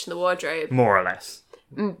Lion, the Witch and the Wardrobe. More or less.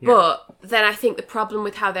 But then I think the problem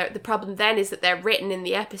then is that they're written in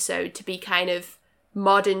the episode to be kind of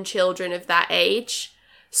modern children of that age.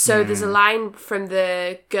 So there's a line from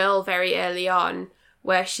the girl very early on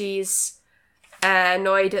where she's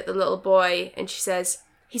annoyed at the little boy and she says,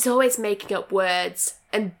 he's always making up words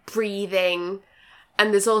and breathing.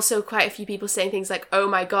 And there's also quite a few people saying things like, oh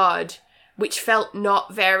my God, which felt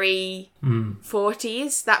not very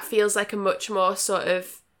 40s. That feels like a much more sort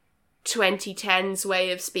of 2010s way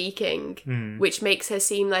of speaking, which makes her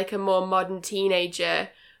seem like a more modern teenager,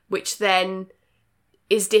 which then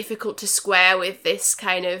is difficult to square with this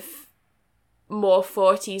kind of more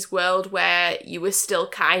 40s world where you were still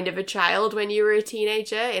kind of a child when you were a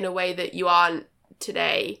teenager in a way that you aren't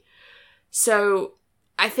today. So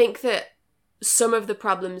I think that some of the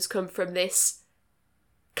problems come from this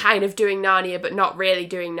kind of doing Narnia but not really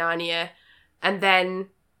doing Narnia. And then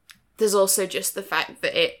there's also just the fact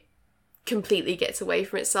that it completely gets away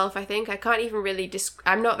from itself, I think. I can't even really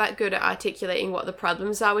I'm not that good at articulating what the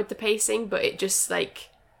problems are with the pacing, but it just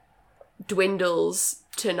like dwindles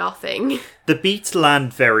to nothing. The beats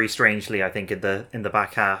land very strangely, I think, in the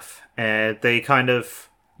back half. They kind of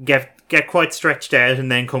get quite stretched out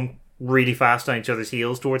and then come really fast on each other's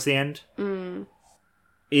heels towards the end.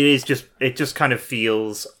 It just kind of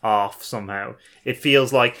feels off somehow. It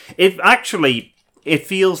feels like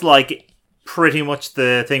pretty much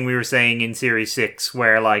the thing we were saying in Series 6,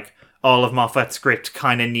 where like all of Moffat's script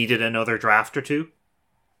kind of needed another draft or two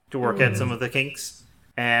to work out some of the kinks.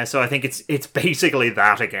 So I think it's basically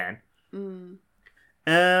that again.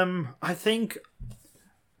 I think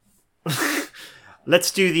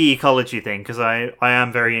let's do the ecology thing because I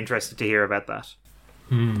am very interested to hear about that.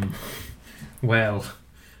 Well,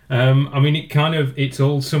 I mean, it's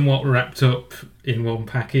all somewhat wrapped up in one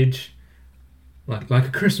package. Like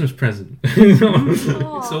a Christmas present.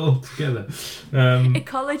 It's all together.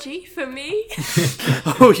 Ecology for me.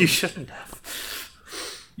 Oh, you shouldn't have.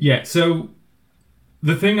 Yeah, so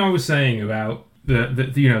the thing I was saying about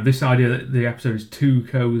this idea that the episode is too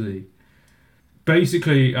cozy,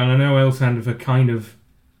 basically, and I know Elle Sandifer kind of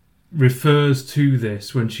refers to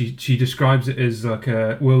this when she describes it as like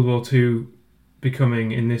a World War II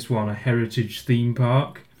becoming, in this one, a heritage theme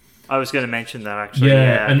park. I was going to mention that actually.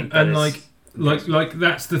 Yeah, and like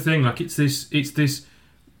that's the thing. Like it's this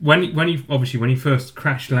when he first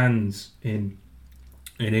crash lands in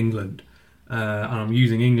England, and I'm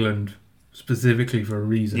using England specifically for a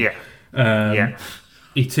reason.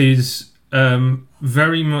 It is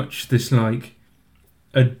very much this like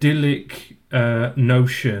idyllic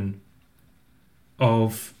notion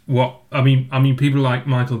of what I mean. People like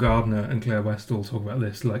Michael Gardner and Claire Westall talk about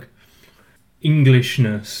this, like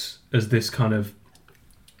Englishness as this kind of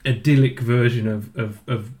idyllic version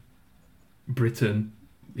of Britain,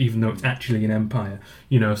 even though it's actually an empire.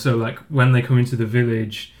 So like when they come into the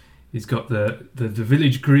village, he's got the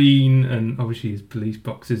village green, and obviously his police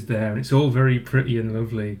box is there, and it's all very pretty and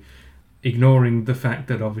lovely, ignoring the fact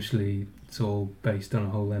that obviously it's all based on a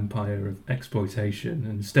whole empire of exploitation.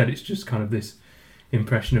 And instead it's just kind of this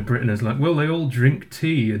impression of Britain as like, well, they all drink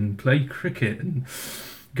tea and play cricket and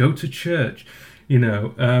go to church,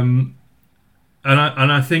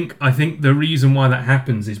 And I think the reason why that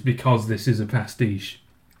happens is because this is a pastiche,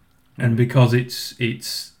 and because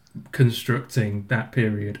it's constructing that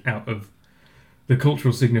period out of the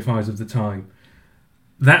cultural signifiers of the time.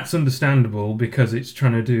 That's understandable because it's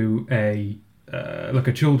trying to do a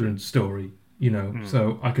children's story,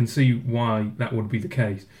 So I can see why that would be the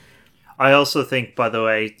case. I also think, by the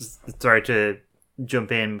way, sorry to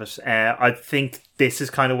jump in, but I think this is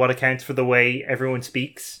kind of what accounts for the way everyone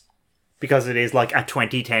speaks. Because it is like a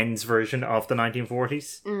 2010s version of the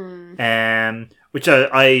 1940s, which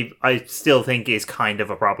I still think is kind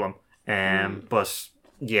of a problem. But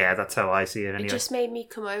yeah, that's how I see it anyway. It just made me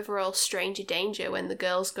come over all Stranger Danger when the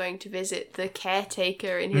girl's going to visit the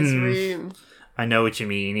caretaker in his room. I know what you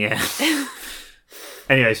mean, yeah.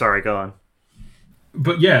 Anyway, sorry, go on.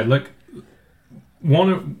 But yeah, like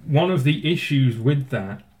one of the issues with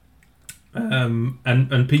that,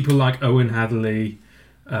 and people like Owen Hadley,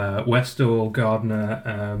 Westall,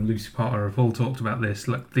 Gardner, Lucy Potter have all talked about this.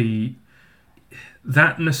 Like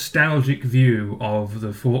that nostalgic view of the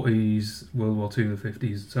 40s, World War II, the 50s,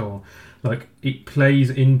 and so on. Like it plays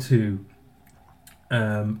into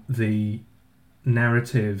the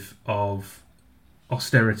narrative of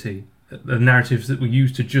austerity, the narratives that were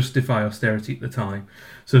used to justify austerity at the time.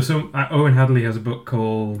 So Owen Hadley has a book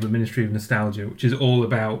called The Ministry of Nostalgia, which is all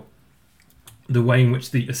about the way in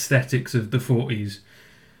which the aesthetics of the 40s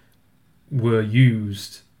were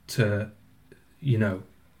used to,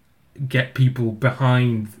 get people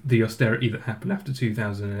behind the austerity that happened after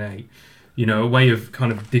 2008. A way of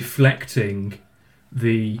kind of deflecting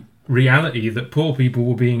the reality that poor people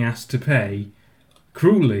were being asked to pay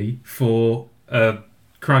cruelly for a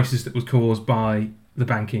crisis that was caused by the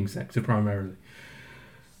banking sector primarily.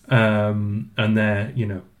 And their,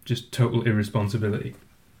 just total irresponsibility.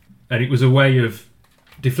 And it was a way of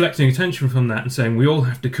deflecting attention from that and saying we all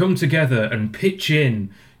have to come together and pitch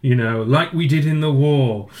in, like we did in the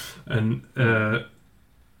war. And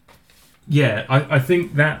I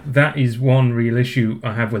think that is one real issue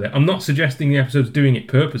I have with it. I'm not suggesting the episode's doing it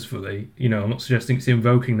purposefully. I'm not suggesting it's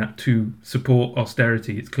invoking that to support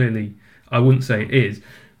austerity. It's clearly, I wouldn't say it is.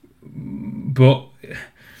 But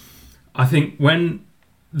I think when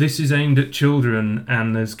this is aimed at children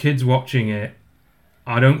and there's kids watching it,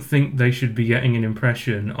 I don't think they should be getting an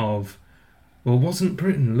impression of, well, wasn't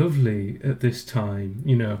Britain lovely at this time?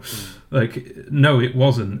 No, it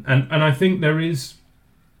wasn't. And I think there is,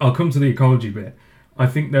 I'll come to the ecology bit, I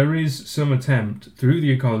think there is some attempt through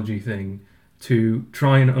the ecology thing to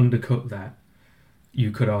try and undercut that, you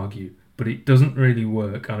could argue. But it doesn't really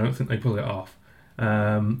work. I don't think they pull it off.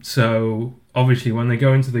 So, obviously, when they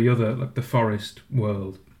go into the other, like the forest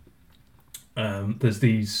world, there's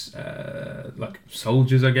these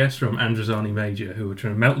soldiers, I guess, from Androzani Major who are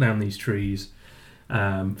trying to melt down these trees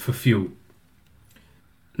for fuel.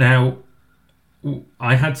 Now,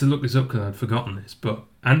 I had to look this up because I'd forgotten this, but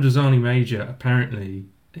Androzani Major apparently,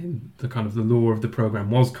 in the kind of the lore of the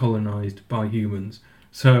program, was colonized by humans.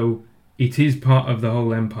 So it is part of the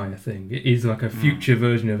whole Empire thing. It is like a future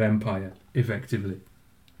version of Empire, effectively.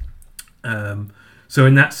 So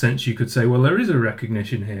in that sense, you could say, well, there is a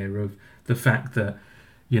recognition here of the fact that,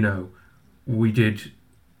 we did,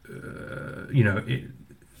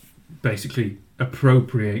 basically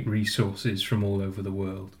appropriate resources from all over the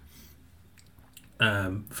world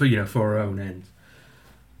for our own ends.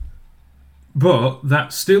 But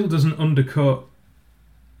that still doesn't undercut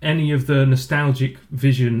any of the nostalgic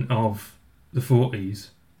vision of the 40s.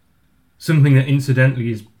 Something that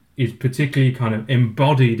incidentally is particularly kind of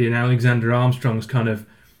embodied in Alexander Armstrong's kind of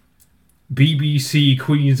BBC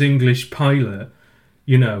Queen's English pilot,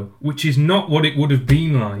 which is not what it would have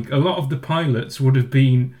been like. A lot of the pilots would have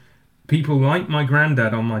been people like my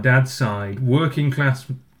granddad on my dad's side, working class,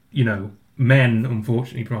 men,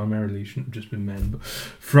 unfortunately, primarily, shouldn't have just been men, but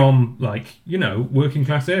from, working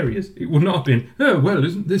class areas. It would not have been, oh, well,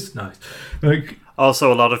 isn't this nice?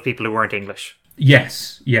 Also, a lot of people who weren't English.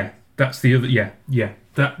 Yes, yeah. That's the other, yeah.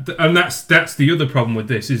 That's the other problem with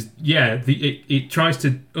this is, it tries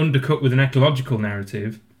to undercut with an ecological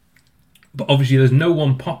narrative, but obviously there's no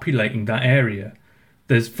one populating that area.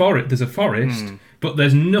 There's a forest, but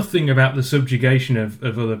there's nothing about the subjugation of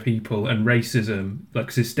other people and racism,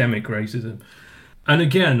 like systemic racism. And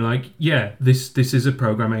again, this is a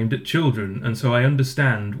program aimed at children, and so I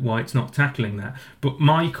understand why it's not tackling that. But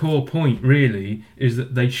my core point really is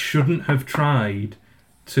that they shouldn't have tried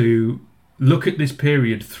to look at this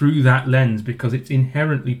period through that lens, because it's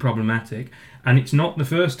inherently problematic. And it's not the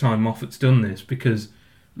first time Moffat's done this, because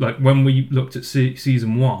when we looked at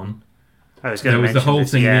season 1, there was the whole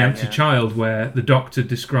thing in The Empty Child where the Doctor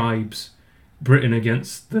describes Britain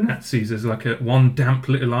against the Nazis as like one damp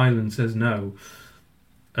little island says no.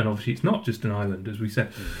 And obviously it's not just an island, as we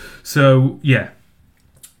said. So, yeah,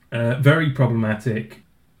 very problematic.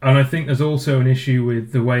 And I think there's also an issue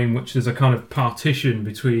with the way in which there's a kind of partition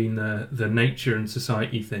between the nature and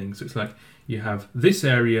society thing. So it's like you have this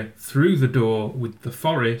area through the door with the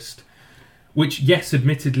forest, which, yes,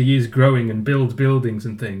 admittedly is growing and builds buildings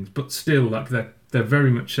and things, but still, like, they're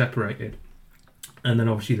very much separated. And then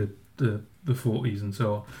obviously the 40s and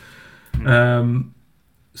so on.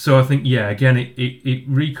 So I think, yeah, again, it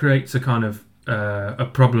recreates a kind of a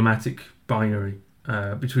problematic binary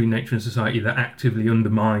between nature and society that actively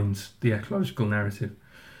undermines the ecological narrative.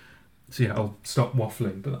 So yeah, I'll stop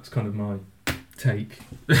waffling, but that's kind of my take.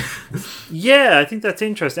 Yeah, I think that's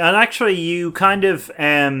interesting. And actually, you kind of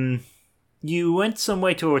you went some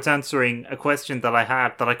way towards answering a question that I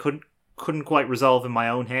had that I couldn't quite resolve in my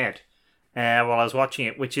own head while I was watching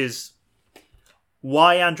it, which is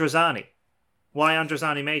why Androzani? Why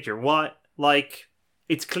Androzani Major? Why, like,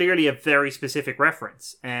 it's clearly a very specific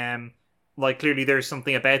reference. Like, clearly there's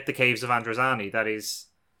something about the caves of Androzani that is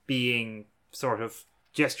being sort of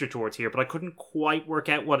gestured towards here, but I couldn't quite work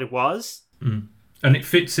out what it was. Mm. And it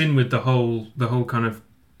fits in with the whole kind of,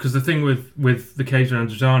 because the thing with the caves of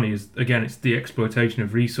Androzani is, again, it's the exploitation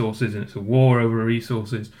of resources and it's a war over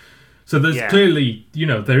resources. So there's clearly,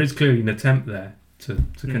 there is clearly an attempt there to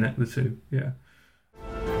connect the two. Yeah.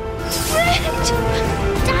 Red!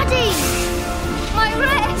 Daddy! My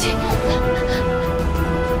red!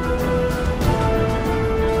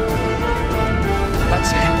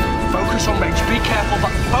 That's it. Focus on Reg. Be careful,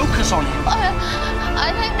 but focus on him.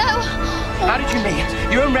 I don't know. How did you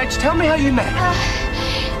meet? You and Reg, tell me how you met.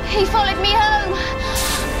 He followed me home.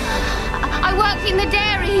 I worked in the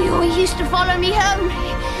dairy. He used to follow me home.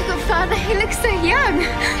 But Father, he looks so young.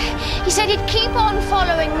 He said he'd keep on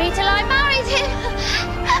following me till I married him.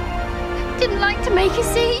 Didn't like to make a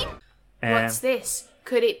scene. What's this?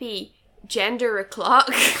 Could it be gender o'clock?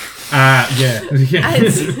 Yeah.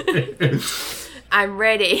 I'm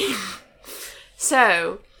ready.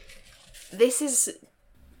 So, this is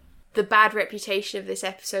the bad reputation of this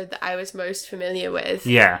episode that I was most familiar with.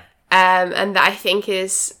 Yeah. And that I think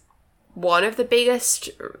is one of the biggest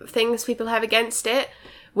things people have against it,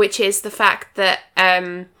 which is the fact that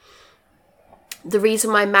the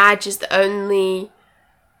reason why Madge is the only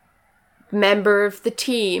member of the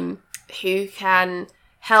team who can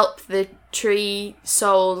help the tree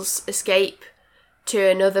souls escape to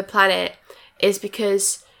another planet is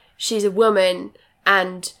because she's a woman,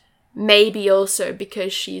 and maybe also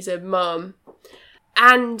because she's a mum.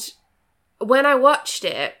 And when I watched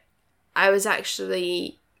it, I was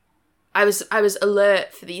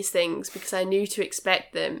alert for these things because I knew to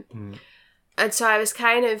expect them. And so I was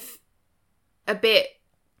kind of a bit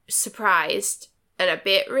surprised and a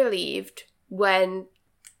bit relieved when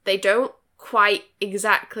they don't quite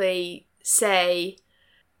exactly say,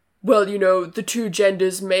 well, the two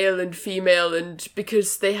genders, male and female, and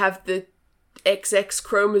because they have the XX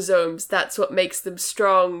chromosomes, that's what makes them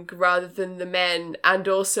strong rather than the men. And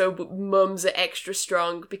also mums are extra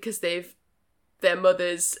strong because their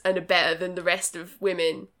mothers and are better than the rest of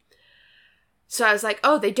women. So I was like,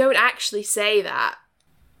 oh, they don't actually say that,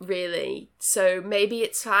 really. So maybe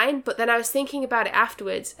it's fine. But then I was thinking about it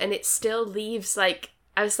afterwards, and it still leaves, I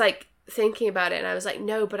was thinking about it, and I was like,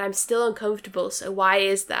 no, but I'm still uncomfortable, so why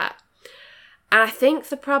is that? And I think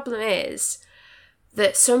the problem is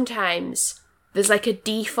that sometimes there's a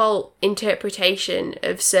default interpretation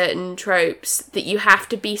of certain tropes that you have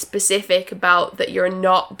to be specific about that you're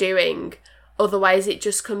not doing. Otherwise, it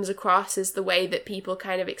just comes across as the way that people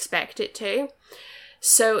kind of expect it to.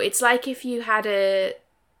 So it's like if you have a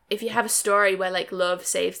story where love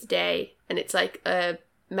saves the day, and it's a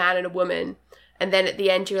man and a woman, and then at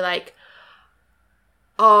the end you're like,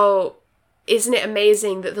 oh, isn't it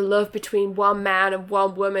amazing that the love between one man and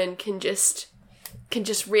one woman can just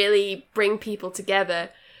really bring people together?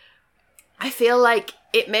 I feel like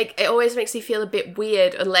it always makes me feel a bit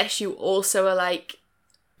weird unless you also are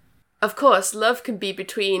of course, love can be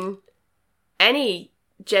between any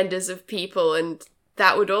genders of people, and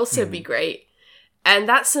that would also be great. And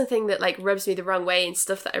that's something that rubs me the wrong way in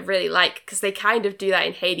stuff that I really like, because they kind of do that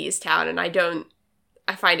in Hadestown, and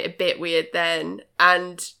I find it a bit weird then.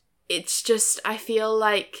 And it's just, I feel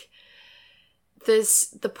like there's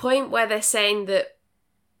the point where they're saying that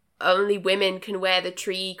only women can wear the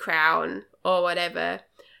tree crown or whatever,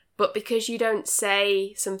 but because you don't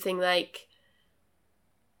say something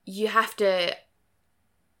you have to,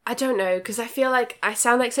 I don't know, because I feel like I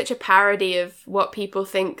sound like such a parody of what people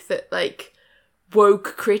think that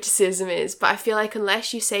woke criticism is, but I feel like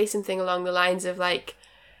unless you say something along the lines of like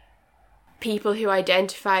people who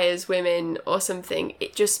identify as women or something,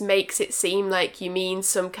 it just makes it seem like you mean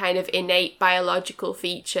some kind of innate biological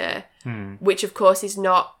feature, which of course is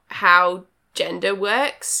not how gender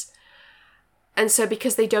works. And so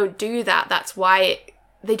because they don't do that, that's why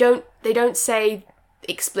they don't say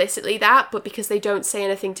explicitly that, but because they don't say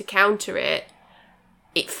anything to counter it,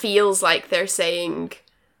 it feels like they're saying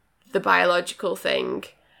the biological thing.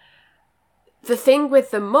 The thing with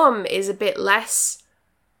the mum is a bit less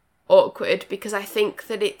awkward, because I think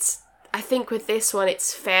with this one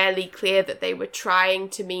it's fairly clear that they were trying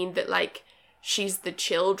to mean that like she's the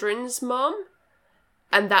children's mum,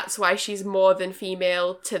 and that's why she's more than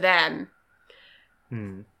female to them.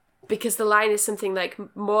 Because the line is something like,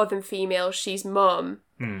 more than female, she's mum.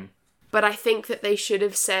 But I think that they should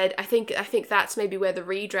have said, I think that's maybe where the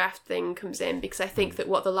redraft thing comes in, because I think that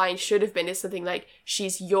what the line should have been is something like,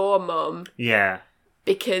 she's your mum. Yeah.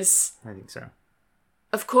 Because I think so.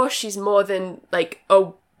 Of course she's more than like,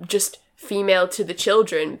 just female to the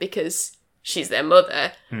children because she's their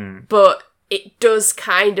mother. But it does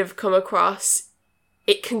kind of come across,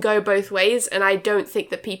 it can go both ways, and I don't think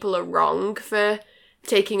that people are wrong for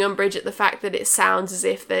taking umbrage at the fact that it sounds as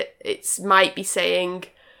if that it might be saying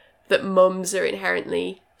that mums are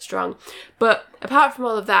inherently strong. But apart from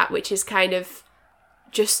all of that, which is kind of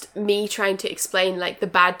just me trying to explain like the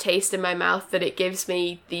bad taste in my mouth that it gives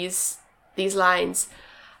me, these lines,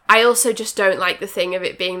 I also just don't like the thing of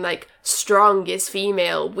it being like strong is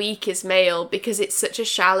female, weak is male, because it's such a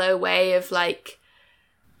shallow way of like,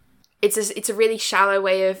 it's a really shallow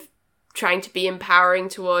way of trying to be empowering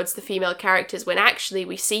towards the female characters, when actually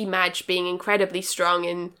we see Madge being incredibly strong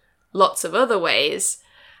in lots of other ways.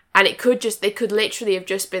 And they could literally have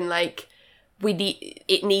just been like,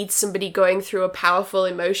 it needs somebody going through a powerful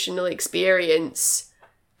emotional experience,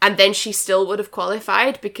 and then she still would have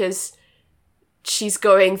qualified because she's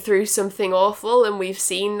going through something awful, and we've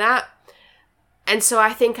seen that. And so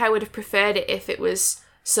I think I would have preferred it if it was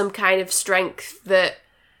some kind of strength that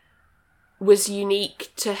was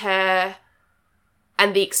unique to her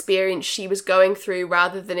and the experience she was going through,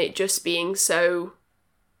 rather than it just being so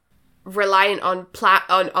reliant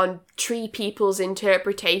on tree people's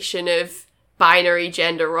interpretation of binary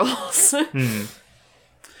gender roles.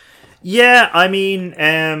 Yeah, I mean,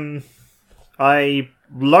 I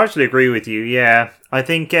largely agree with you. Yeah, I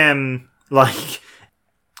think, like,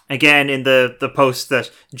 again, in the post that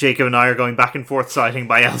Jacob and I are going back and forth citing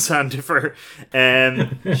by El Sandifer,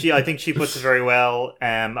 I think she puts it very well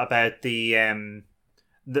about the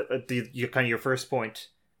kind of your first point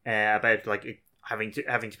about like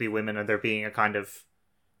having to be women, and there being a kind of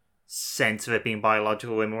sense of it being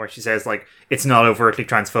biological women, where she says like it's not overtly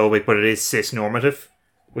transphobic, but it is cisnormative,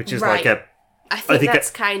 which is right. like I think that's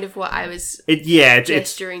kind of what I was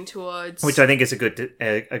gesturing towards, which I think is a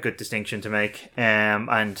good distinction to make.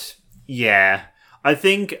 And yeah, I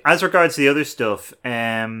think as regards to the other stuff,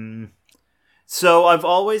 so I've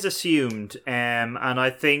always assumed, and I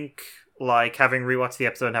think like having rewatched the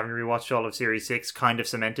episode and having rewatched all of Series 6 kind of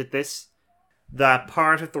cemented this, that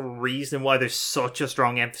part of the reason why there's such a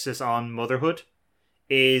strong emphasis on motherhood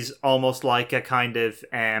is almost like a kind of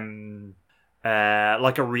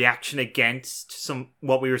like a reaction against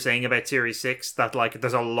what we were saying about Series 6, that like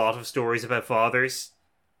there's a lot of stories about fathers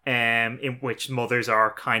in which mothers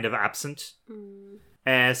are kind of absent.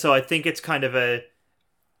 So I think it's kind of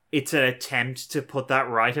it's an attempt to put that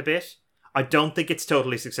right a bit. I don't think it's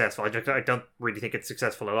totally successful. I don't really think it's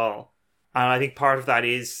successful at all. And I think part of that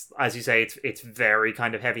is, as you say, it's very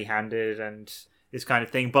kind of heavy-handed and this kind of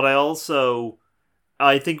thing. But I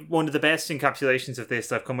think one of the best encapsulations of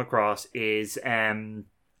this I've come across is in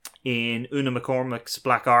Una McCormack's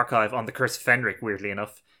Black Archive on the Curse of Fenric, weirdly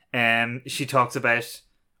enough. She talks about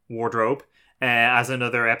wardrobe as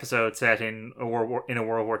another episode set in a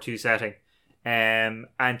World War II setting. And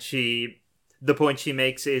the point she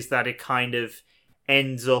makes is that it kind of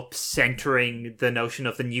ends up centering the notion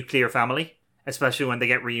of the nuclear family, especially when they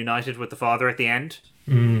get reunited with the father at the end.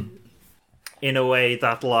 In a way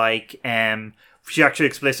that, like, she actually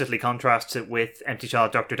explicitly contrasts it with Empty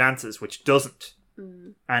Child Dr. Dances, which doesn't,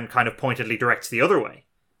 and kind of pointedly directs the other way,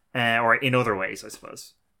 or in other ways, I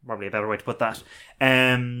suppose. Probably a better way to put that.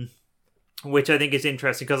 Which I think is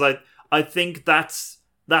interesting, because I think that's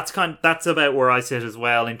about where I sit as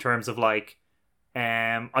well, in terms of like,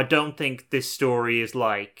 I don't think this story is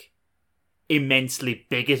like immensely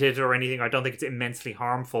bigoted or anything. I don't think it's immensely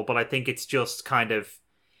harmful, but I think it's just kind of,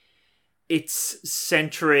 it's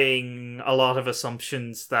centering a lot of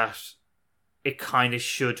assumptions that it kind of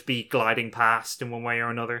should be gliding past in one way or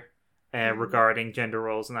another. regarding gender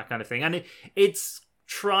roles and that kind of thing. And it's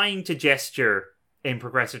trying to gesture in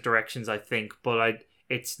progressive directions, I think, but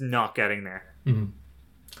it's not getting there. Mm-hmm.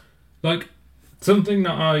 Like, something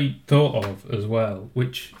that I thought of as well,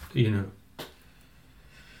 which,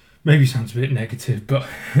 maybe sounds a bit negative, but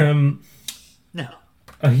no.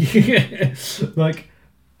 Like,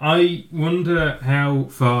 I wonder how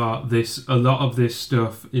far a lot of this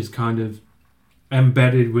stuff is kind of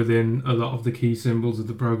embedded within a lot of the key symbols of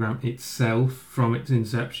the program itself from its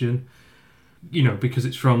inception. Because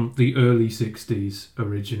it's from the early 60s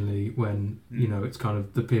originally, when, it's kind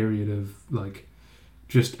of the period of, like,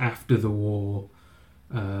 just after the war,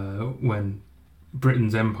 when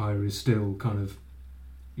Britain's empire is still kind of,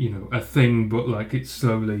 a thing, but, like, it's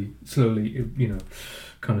slowly,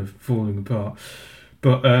 kind of falling apart.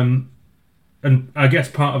 But, and I guess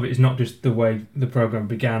part of it is not just the way the program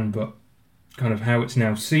began, but kind of how it's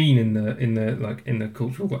now seen in the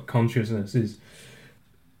cultural, like, consciousness is,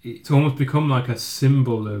 it's almost become like a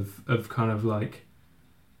symbol of kind of like,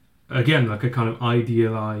 again, like a kind of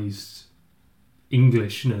idealized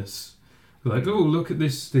Englishness. Like, oh, look at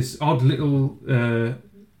this odd little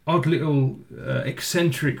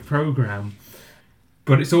eccentric program.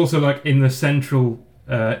 But it's also like in the central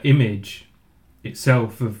image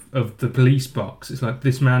itself of the police box. It's like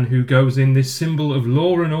this man who goes in, this symbol of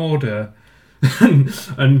law and order,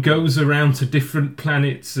 and goes around to different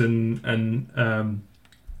planets and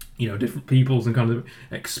different peoples and kind of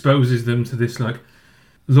exposes them to this, like,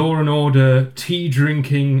 law and order,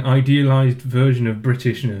 tea-drinking, idealised version of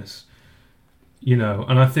Britishness.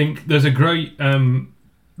 And I think there's a great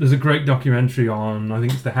documentary on, I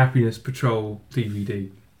think it's the Happiness Patrol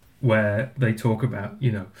DVD, where they talk about,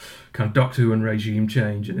 kind of Doctor Who and regime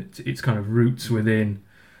change and its kind of roots within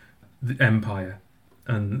the Empire.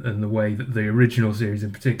 And the way that the original series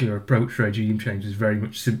in particular approached regime change is very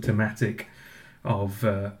much symptomatic of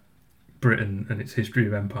Britain and its history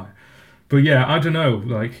of empire. But yeah, I don't know,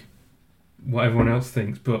 like, what everyone else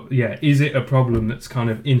thinks, but yeah, is it a problem that's kind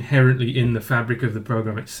of inherently in the fabric of the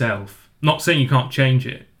program itself? Not saying you can't change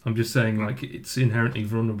it, I'm just saying, like, it's inherently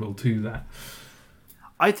vulnerable to that.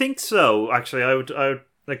 I think so, actually. I would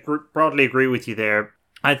like broadly agree with you there.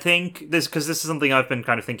 I think because this is something I've been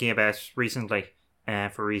kind of thinking about recently,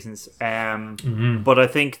 for reasons. But I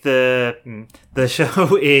think the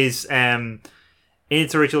show is in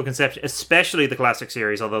its original conception, especially the classic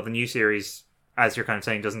series, although the new series, as you're kind of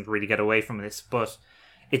saying, doesn't really get away from this, but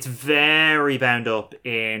it's very bound up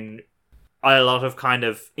in a lot of kind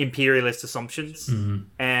of imperialist assumptions.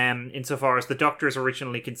 Insofar as the Doctor is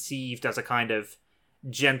originally conceived as a kind of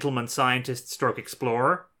gentleman scientist stroke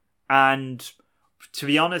explorer, and to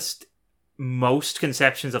be honest, most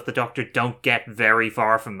conceptions of the Doctor don't get very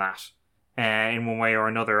far from that in one way or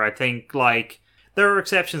another. I think, like, there are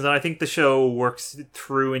exceptions, and I think the show works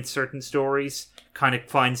through in certain stories, kind of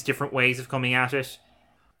finds different ways of coming at it.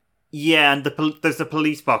 Yeah, and there's the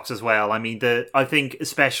police box as well. I mean, I think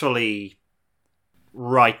especially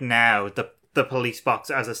right now, the police box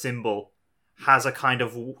as a symbol has a kind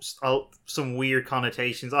of some weird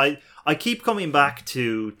connotations. I keep coming back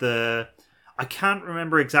to I can't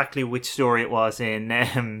remember exactly which story it was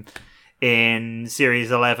in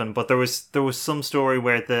series 11, but there was some story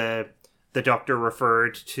where the Doctor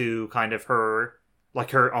referred to kind of her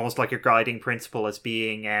almost like her guiding principle as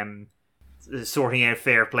being sorting out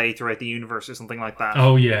fair play throughout the universe or something like that.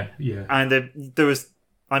 Oh yeah. And there was,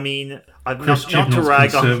 I mean, Chris not to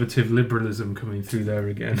rag on conservative liberalism coming through there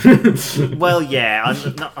again. Well, yeah,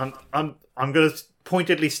 I'm going to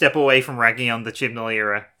pointedly step away from ragging on the Chibnall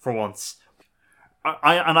era for once.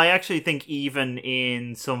 I actually think even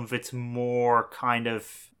in some of its more kind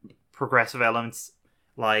of progressive elements,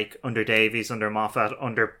 like under Davies, under Moffat,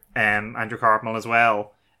 under Andrew Cartmel as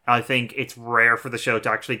well, I think it's rare for the show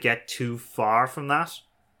to actually get too far from that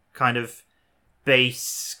kind of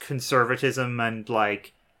base conservatism and,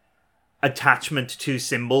 like, attachment to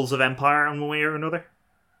symbols of empire in one way or another.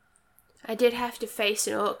 I did have to face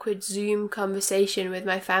an awkward Zoom conversation with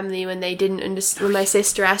my family when they didn't understand. When my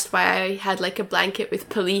sister asked why I had, like, a blanket with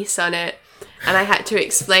police on it, and I had to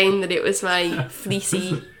explain that it was my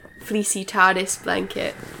fleecy TARDIS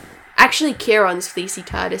blanket. Actually, Kieran's fleecy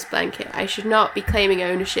TARDIS blanket. I should not be claiming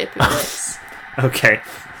ownership of this. Okay.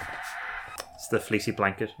 It's the fleecy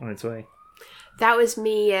blanket on its way. That was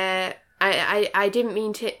me. I didn't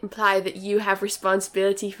mean to imply that you have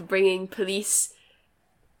responsibility for bringing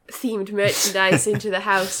police-themed merchandise into the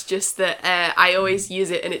house, just that I always use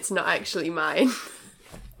it and it's not actually mine.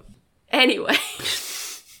 Anyway.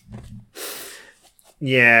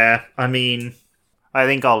 Yeah, I mean, I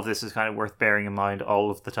think all of this is kind of worth bearing in mind all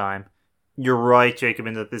of the time. you're right, Jacob,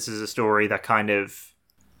 in that this is a story that kind of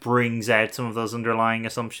brings out some of those underlying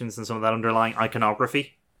assumptions and some of that underlying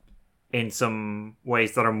iconography in some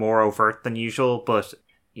ways that are more overt than usual. But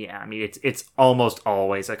yeah, I mean, it's almost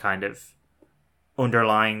always a kind of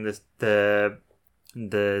underlying the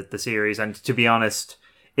series. And to be honest,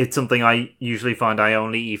 it's something I usually find I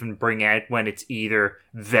only even bring out when it's either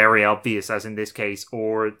very obvious, as in this case,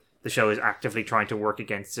 or the show is actively trying to work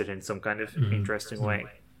against it in some kind of interesting way.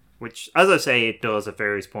 Which, as I say, it does at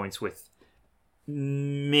various points with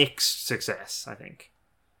mixed success, I think.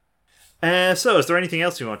 So, is there anything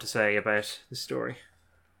else you want to say about the story?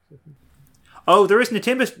 Oh, there is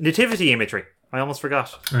nativity imagery. I almost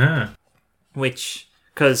forgot. Which,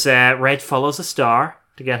 because Reg follows a star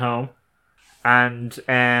to get home. And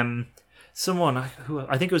someone,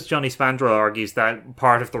 I think it was Johnny Spandrel, argues that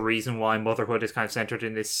part of the reason why motherhood is kind of centered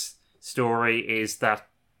in this story is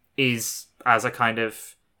as a kind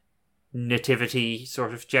of nativity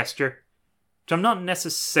sort of gesture, which I'm not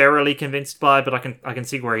necessarily convinced by, but I can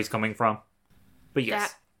see where he's coming from. But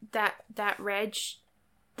yes, that Reg,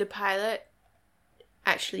 the pilot,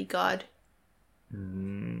 actually God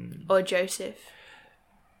or Joseph.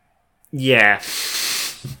 Yeah.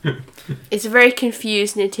 It's a very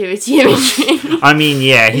confused nativity imagery. I mean,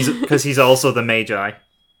 yeah, because he's also the Magi.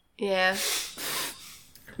 Yeah.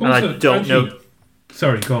 And I don't know.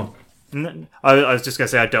 Sorry, go on. I was just going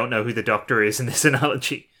to say I don't know who the Doctor is in this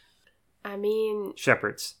analogy. I mean...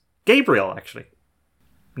 Shepherds. Gabriel, actually.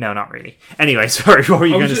 No, not really. Anyway, sorry, what were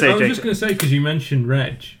you going to say, Jacob? I was just going to say, because you mentioned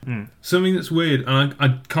Reg, something that's weird, and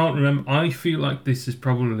I can't remember, I feel like this is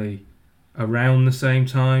probably around the same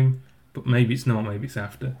time, but maybe it's not, maybe it's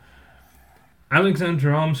after.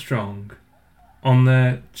 Alexander Armstrong, on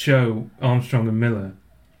their show, Armstrong and Miller,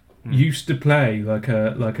 used to play like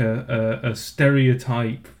a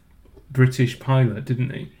stereotype British pilot,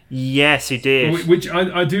 didn't he? Yes, he did. Which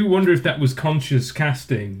I do wonder if that was conscious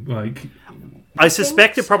casting. Like, I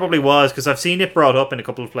suspect it probably was, because I've seen it brought up in a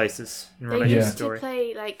couple of places in relation to the They used story. to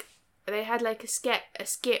play, like, they had like a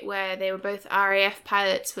skit where they were both RAF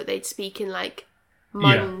pilots, but they'd speak in like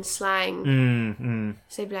modern slang.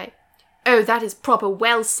 So they'd be like, "Oh, that is proper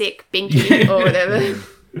well sick, Binky," or whatever.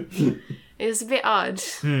 It was a bit odd.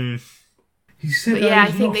 He said but yeah,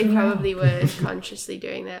 I think they probably were consciously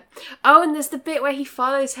doing that. Oh, and there's the bit where he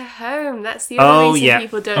follows her home. That's the other reason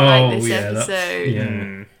people don't like this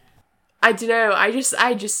episode. I don't know.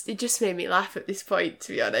 It just made me laugh at this point,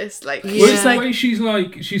 to be honest. Like, well, it's the way she's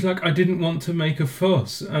like, I didn't want to make a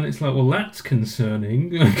fuss, and it's like, well, that's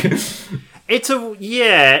concerning. I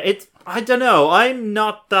don't know. I'm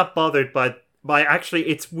not that bothered by actually.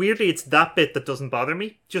 It's that bit that doesn't bother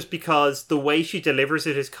me, just because the way she delivers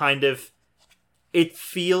it is kind of. It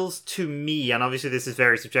feels to me, and obviously this is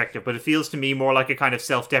very subjective, but it feels to me more like a kind of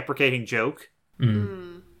self-deprecating joke.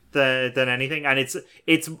 Than anything, and it's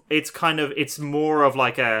more of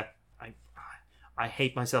like a I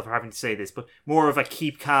hate myself for having to say this, but more of a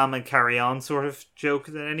keep calm and carry on sort of joke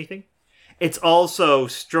than anything. It's also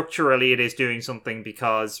structurally it is doing something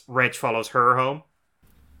because Reg follows her home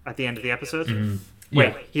at the end of the episode.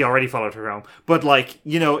 Wait, he already followed her home, but like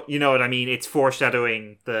you know what I mean. It's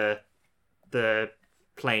foreshadowing the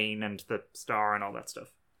plane and the star and all that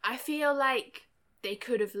stuff. I feel like they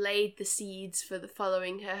could have laid the seeds for the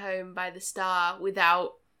following her home by the star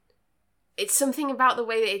without... It's something about the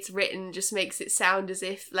way that it's written just makes it sound as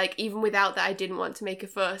if, like, even without that I didn't want to make a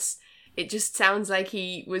fuss, it just sounds like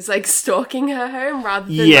he was, like, stalking her home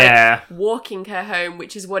rather than, like, walking her home,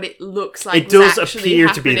 which is what it looks like. It does appear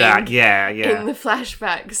to be that, in the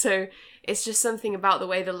flashback, so it's just something about the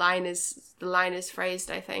way the line is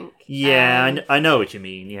phrased, I think. Yeah, I know what you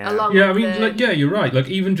mean. Yeah, I mean, you're right. Like,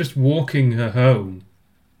 even just walking her home,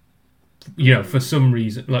 for some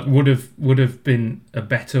reason, like would have been a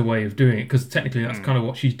better way of doing it, because technically that's kind of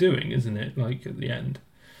what she's doing, isn't it? Like at the end.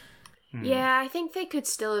 Yeah, I think they could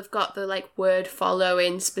still have got the like word follow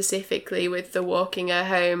in specifically with the walking her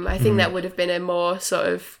home. I think that would have been a more sort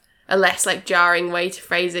of a less like jarring way to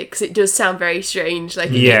phrase it, because it does sound very strange.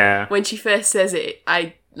 Like when she first says it,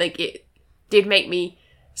 it did make me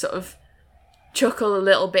sort of chuckle a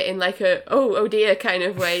little bit in like a oh dear kind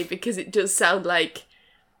of way, because it does sound like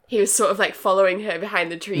he was sort of like following her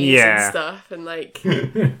behind the trees and stuff, and like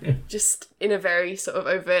just in a very sort of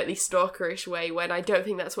overtly stalkerish way, when I don't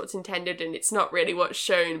think that's what's intended, and it's not really what's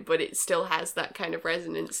shown, but it still has that kind of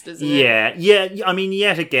resonance, doesn't it? Yeah. I mean,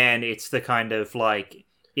 yet again, it's the kind of like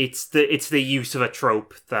it's the use of a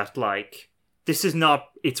trope that like this is not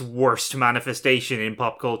its worst manifestation in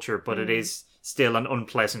pop culture, but it is still an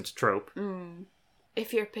unpleasant trope.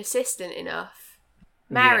 If you're persistent enough.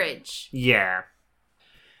 Marriage. Yeah.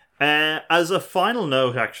 As a final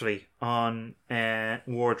note, actually, on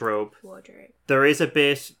wardrobe, there is a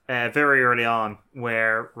bit very early on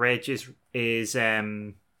where Reg is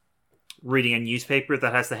reading a newspaper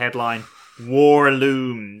that has the headline "War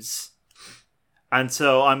Looms," and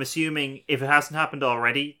so I'm assuming if it hasn't happened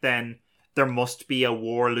already, then there must be a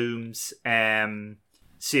War Looms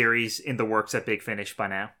series in the works at Big Finish by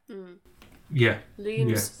now. Yeah.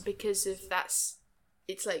 Looms, because of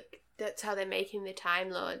it's like that's how they're making the Time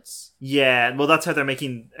Lords. Yeah, well, that's how they're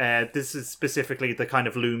making. This is specifically the kind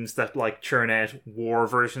of looms that like churn out war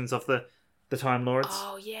versions of the Time Lords.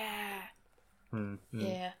 Oh yeah,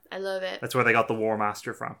 yeah, I love it. That's where they got the War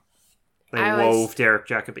Master from. They wove Derek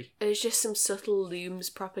Jacobi. It was just some subtle looms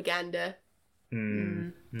propaganda.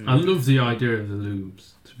 I love the idea of the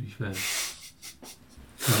looms, to be fair.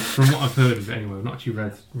 From what I've heard of it anyway. I've not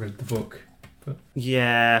actually read the book. But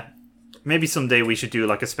yeah, maybe someday we should do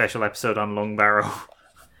like a special episode on Lung Barrow.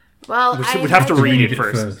 Well, we'd have to read it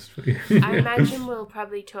first. I imagine we'll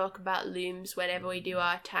probably talk about looms whenever we do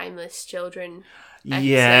our Timeless Children episode.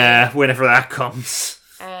 Yeah, whenever that comes.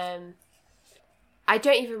 I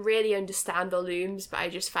don't even really understand the looms, but I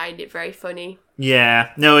just find it very funny.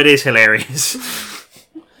 Yeah, no, it is hilarious.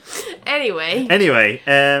 Anyway,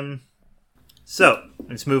 so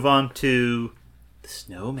let's move on to the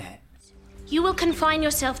Snowman. You will confine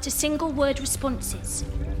yourself to single-word responses.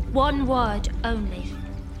 One word only.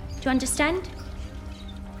 Do you understand?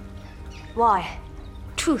 Why?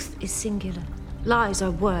 Truth is singular. Lies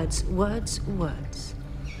are words. Words.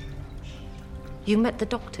 You met the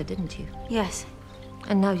doctor, didn't you? Yes.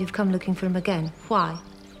 And now you've come looking for him again. Why?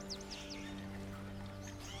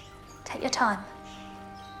 Take your time.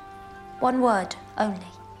 One word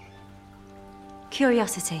only.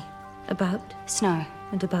 Curiosity. About Snow.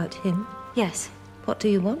 and about him? Yes. What do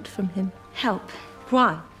you want from him? Help.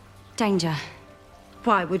 Why? Danger.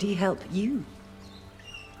 Why would he help you?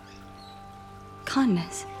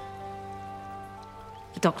 Kindness.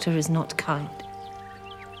 The doctor is not kind.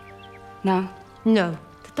 No. No,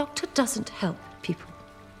 the doctor doesn't help people.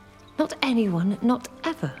 Not anyone, not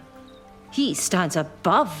ever. He stands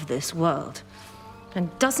above this world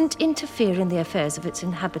and doesn't interfere in the affairs of its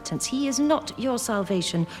inhabitants. He is not your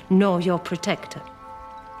salvation, nor your protector.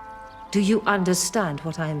 Do you understand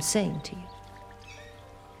what I am saying to you?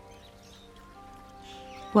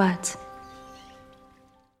 Words.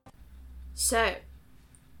 So,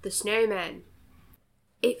 the Snowman.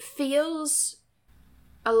 It feels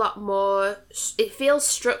a lot more... It feels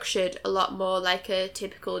structured a lot more like a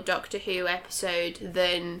typical Doctor Who episode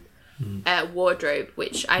than Wardrobe,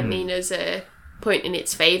 which I mean as a point in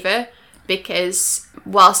its favour, because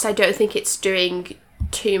whilst I don't think it's doing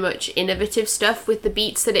too much innovative stuff with the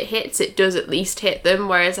beats that it hits, it does at least hit them,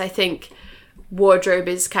 whereas I think Wardrobe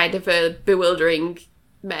is kind of a bewildering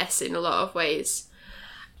mess in a lot of ways.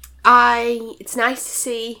 It's nice to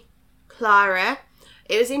see Clara.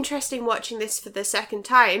 It was interesting watching this for the second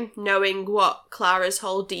time, knowing what Clara's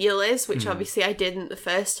whole deal is, which obviously I didn't the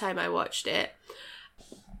first time I watched it.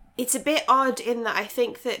 It's a bit odd in that I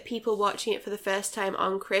think that people watching it for the first time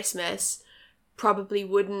on Christmas probably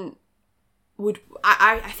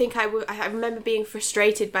I remember being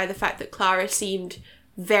frustrated by the fact that Clara seemed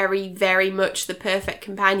very, very much the perfect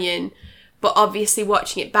companion. But obviously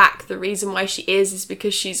watching it back, the reason why she is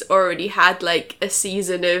because she's already had like a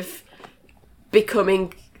season of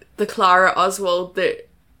becoming the Clara Oswald that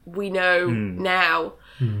we know now.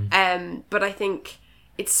 But I think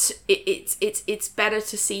it's better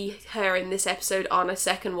to see her in this episode on a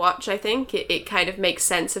second watch. I think it kind of makes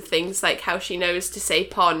sense of things like how she knows to say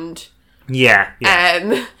pond. Yeah.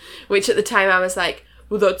 Which at the time I was like,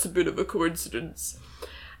 well, that's a bit of a coincidence.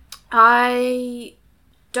 I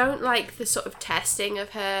don't like the sort of testing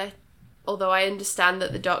of her, although I understand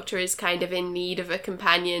that the Doctor is kind of in need of a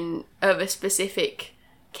companion of a specific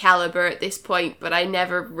caliber at this point, but I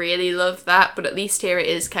never really loved that. But at least here it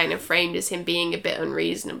is kind of framed as him being a bit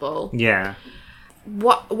unreasonable. Yeah.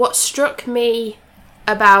 What struck me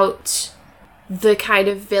about the kind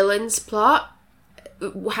of villain's plot,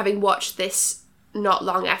 having watched this not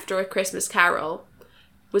long after A Christmas Carol,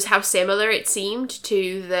 was how similar it seemed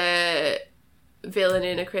to the villain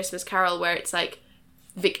in A Christmas Carol, where it's like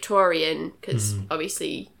Victorian, because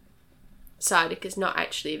obviously Sardik is not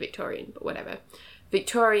actually Victorian, but whatever.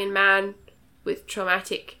 Victorian man with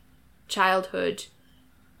traumatic childhood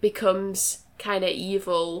becomes kind of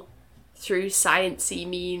evil through sciencey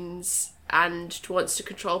means and wants to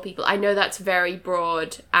control people. I know that's very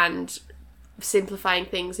broad and simplifying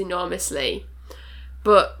things enormously,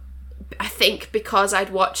 but I think because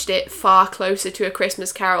I'd watched it far closer to A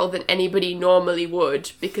Christmas Carol than anybody normally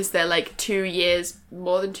would, because they're like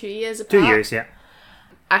more than 2 years apart. 2 years, yeah.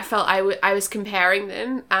 I felt I was comparing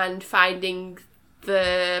them and finding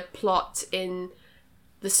the plot in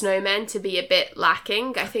The Snowmen to be a bit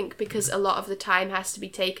lacking. I think because a lot of the time has to be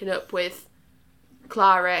taken up with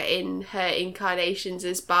Clara in her incarnations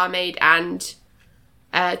as barmaid and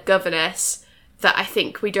governess, that I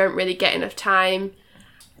think we don't really get enough time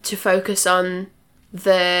to focus on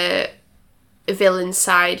the villain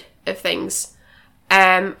side of things.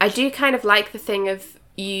 I do kind of like the thing of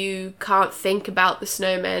you can't think about the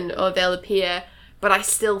snowmen or they'll appear, but I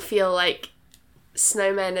still feel like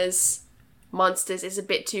snowmen as monsters is a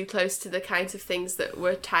bit too close to the kinds of things that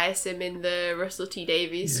were tiresome in the Russell T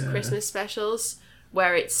Davies Christmas specials,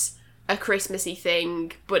 where it's a Christmassy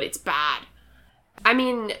thing, but it's bad. I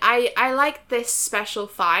mean, I like this special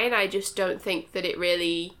fine, I just don't think that it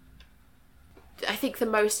really... I think the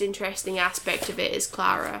most interesting aspect of it is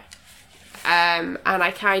Clara. And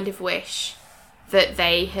I kind of wish that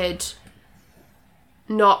they had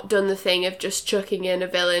not done the thing of just chucking in a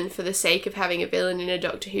villain for the sake of having a villain in a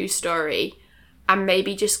Doctor Who story, and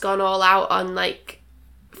maybe just gone all out on, like,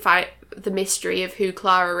 the mystery of who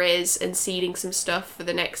Clara is and seeding some stuff for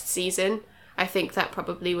the next season. I think that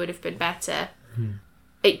probably would have been better.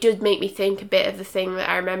 It did make me think a bit of the thing that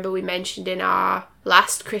I remember we mentioned in our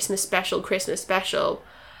last Christmas special,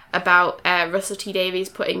 about Russell T Davies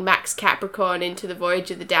putting Max Capricorn into the Voyage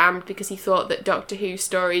of the Damned because he thought that Doctor Who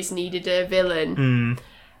stories needed a villain.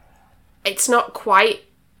 It's not quite...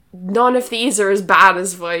 None of these are as bad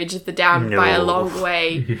as Voyage of the Damned by a long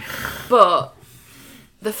way. But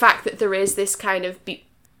the fact that there is this kind of...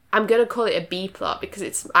 I'm going to call it a B-plot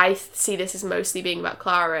because I see this as mostly being about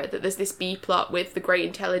Clara, that there's this B-plot with the Great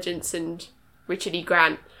Intelligence and Richard E.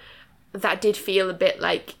 Grant. That did feel a bit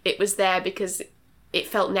like it was there because it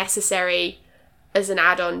felt necessary as an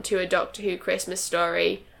add-on to a Doctor Who Christmas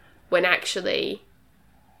story, when actually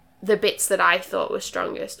the bits that I thought were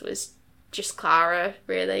strongest was just Clara,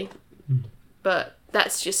 really. But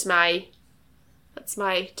that's just my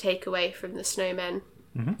takeaway from The Snowmen.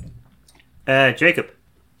 Jacob?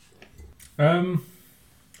 I'm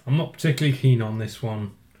not particularly keen on this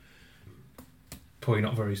one. Probably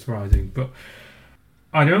not very surprising, but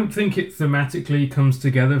I don't think it thematically comes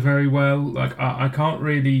together very well. Like, I can't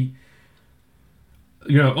really...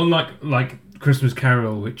 unlike like Christmas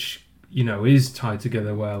Carol, which, is tied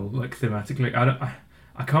together well, like, thematically,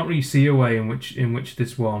 I can't really see a way in which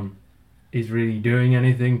this one is really doing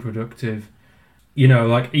anything productive.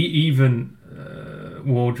 Like, even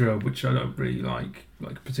Wardrobe, which I don't really like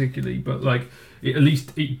particularly, but, like, at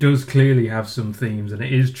least it does clearly have some themes, and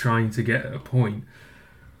it is trying to get a point.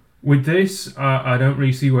 With this, I don't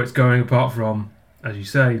really see where it's going, apart from, as you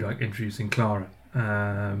say, like, introducing Clara.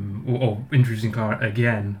 Or introducing Clara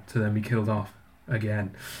again to then be killed off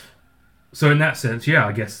again. So in that sense, yeah,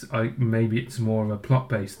 I guess maybe it's more of a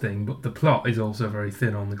plot-based thing, but the plot is also very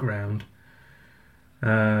thin on the ground.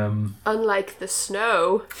 Unlike the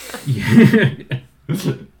snow. Yeah.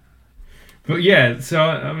 But yeah, so,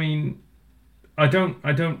 I mean, I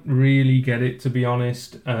don't really get it, to be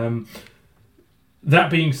honest. That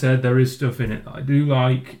being said, there is stuff in it that I do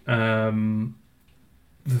like. The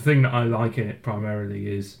thing that I like in it primarily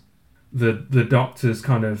is the Doctor's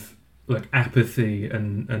kind of like apathy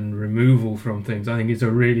and removal from things. I think it's a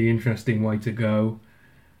really interesting way to go.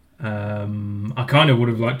 I kind of would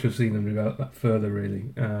have liked to have seen them develop that further,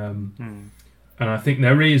 really. And I think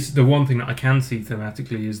there is, the one thing that I can see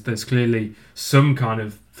thematically is there's clearly some kind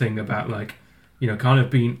of thing about, like, kind of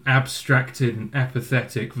being abstracted and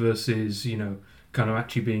apathetic versus, kind of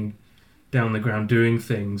actually being down the ground doing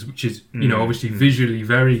things, which is, obviously visually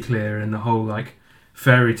very clear in the whole, like,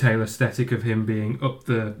 fairy tale aesthetic of him being up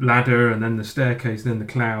the ladder and then the staircase and then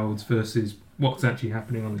the clouds versus what's actually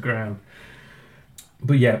happening on the ground.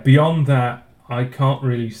 But yeah, beyond that, I can't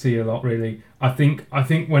really see a lot, really. I think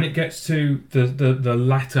when it gets to the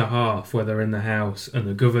latter half, where they're in the house and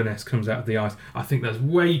the governess comes out of the ice, I think there's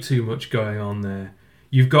way too much going on there.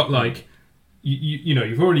 You've got, like,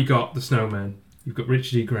 you've already got the snowmen, you've got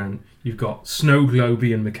Richard E. Grant, you've got Snow Globe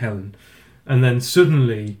and McKellen, and then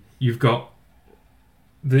suddenly you've got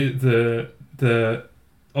the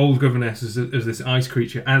old governess as this ice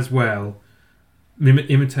creature as well,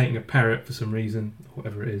 imitating a parrot for some reason,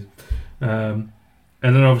 whatever it is. And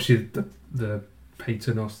then obviously the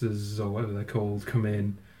Paternosters, or whatever they're called, come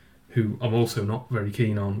in, who I'm also not very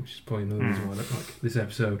keen on, which is probably another reason why I don't like this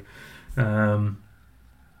episode.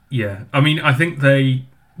 Yeah, I mean, I think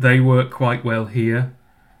they work quite well here.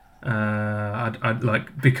 I'd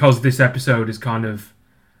like, because this episode is kind of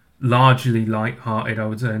largely light-hearted, I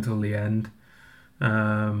would say, until the end.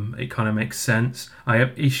 It kind of makes sense. I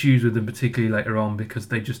have issues with them particularly later on because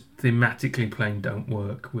they just thematically plain don't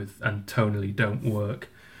work and tonally don't work.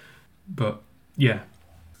 But yeah.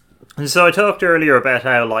 And so I talked earlier about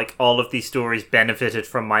how like all of these stories benefited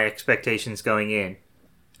from my expectations going in.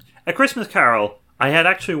 A Christmas Carol, I had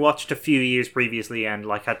actually watched a few years previously and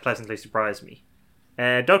like had pleasantly surprised me.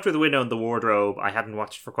 Doctor the Widow and the Wardrobe I hadn't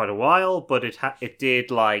watched for quite a while, but it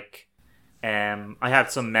did like I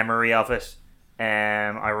had some memory of it.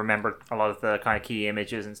 I remembered a lot of the kind of key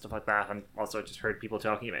images and stuff like that, and also just heard people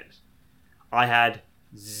talking about it. I had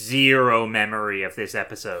zero memory of this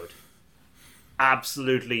episode.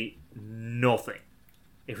 Absolutely nothing.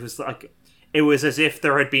 It was as if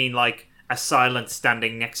there had been like a silence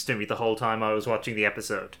standing next to me the whole time I was watching the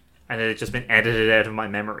episode, and it had just been edited out of my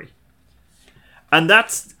memory. And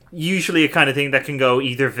that's usually a kind of thing that can go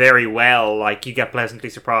either very well, like you get pleasantly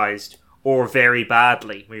surprised, or very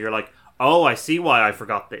badly, where you're like, oh, I see why I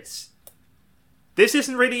forgot this. This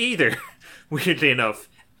isn't really either, weirdly enough.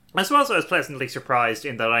 I suppose I was pleasantly surprised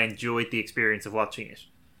in that I enjoyed the experience of watching it.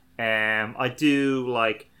 I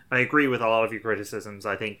agree with a lot of your criticisms.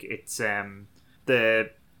 I think it's,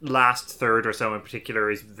 the last third or so in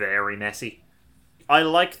particular is very messy. I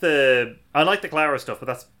like the Clara stuff, but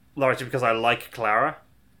that's largely because I like Clara,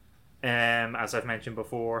 as I've mentioned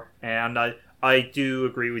before. And I do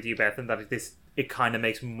agree with you, Bethan, that it kind of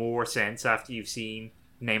makes more sense after you've seen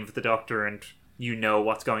Name of the Doctor and you know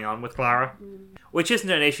what's going on with Clara. Which isn't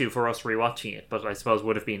an issue for us rewatching it, but I suppose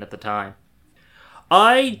would have been at the time.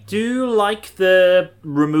 I do like the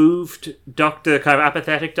removed Doctor, kind of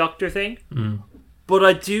apathetic Doctor thing.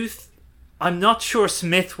 But I'm not sure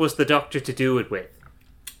Smith was the Doctor to do it with.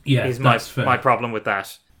 Yeah, is that's my problem with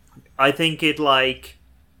that. I think it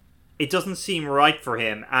doesn't seem right for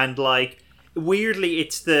him, and like weirdly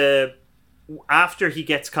it's after he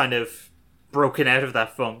gets kind of broken out of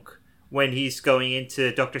that funk when he's going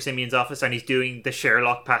into Dr. Simeon's office and he's doing the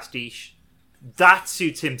Sherlock pastiche. That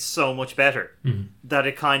suits him so much better. That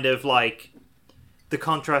it kind of like the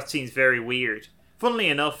contrast seems very weird. Funnily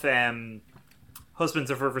enough,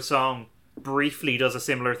 Husbands of River Song briefly does a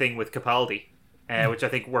similar thing with Capaldi, which I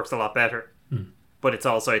think works a lot better. But it's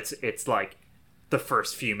also it's like the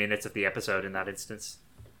first few minutes of the episode in that instance.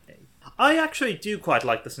 I actually do quite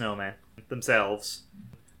like the snowmen themselves,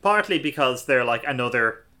 partly because they're like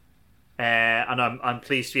another, and I'm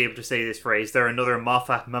pleased to be able to say this phrase, they're another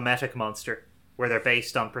Moffat mimetic monster, where they're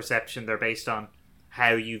based on perception, they're based on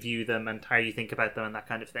how you view them and how you think about them and that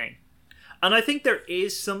kind of thing. And I think there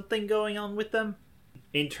is something going on with them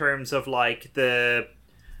in terms of like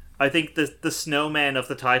I think the snowmen of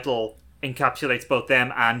the title encapsulates both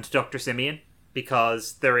them and Dr. Simeon,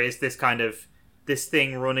 because there is this kind of this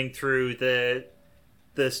thing running through the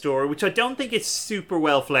story, which I don't think is super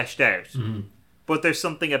well fleshed out. But there's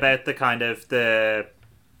something about the kind of the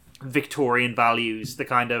Victorian values, the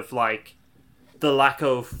kind of like the lack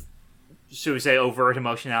of, should we say, overt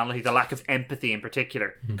emotionality, the lack of empathy in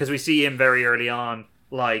particular, because we see him very early on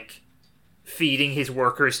like feeding his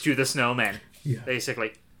workers to the snowmen,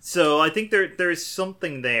 basically. So I think there's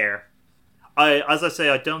something there. As I say,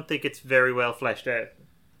 I don't think it's very well fleshed out.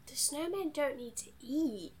 The snowmen don't need to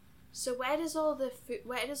eat, so where does all the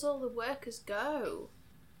workers go?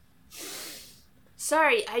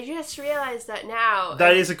 Sorry, I just realised that now.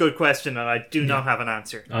 That is a good question, and I do not have an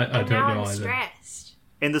answer. I don't know I'm either. Stressed.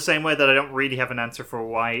 In the same way that I don't really have an answer for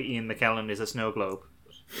why Ian McKellen is a snow globe.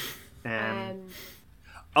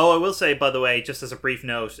 Oh, I will say, by the way, just as a brief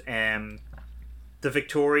note, the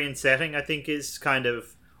Victorian setting, I think, is kind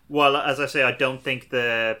of... Well, as I say, I don't think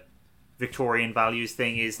the Victorian values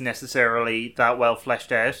thing is necessarily that well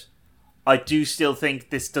fleshed out. I do still think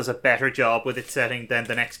this does a better job with its setting than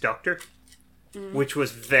The Next Doctor, which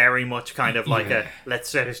was very much kind of like a let's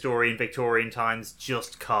set a story in Victorian times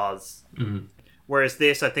just cause. Whereas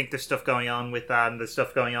this, I think there's stuff going on with that, and there's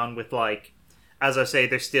stuff going on with, like, as I say,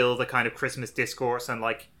 there's still the kind of Christmas discourse, and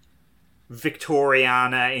like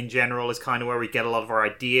Victoriana in general is kind of where we get a lot of our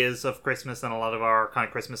ideas of Christmas and a lot of our kind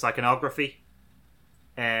of Christmas iconography.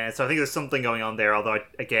 So I think there's something going on there, although,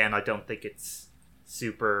 again, I don't think it's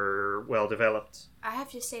super well developed. I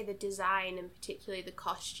have to say the design, and particularly the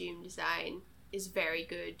costume design, is very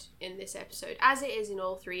good in this episode, as it is in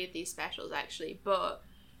all three of these specials, actually, but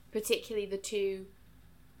particularly the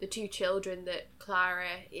two children that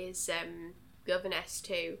Clara is governess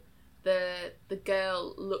to. The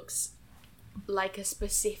girl looks like a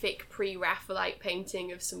specific pre-Raphaelite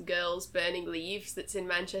painting of some girls burning leaves that's in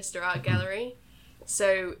Manchester Art Gallery.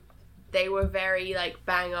 So they were very like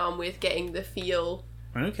bang on with getting the feel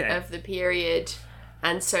of the period.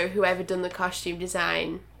 and so whoever done the costume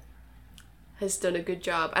design has done a good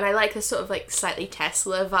job. And I like the sort of like slightly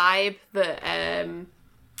Tesla vibe that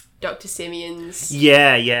Dr. Simeon's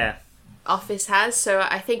office has. So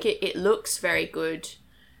I think it looks very good,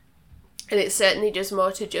 and it certainly does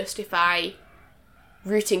more to justify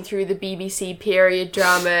rooting through the BBC period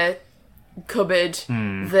drama cupboard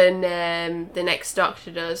than the next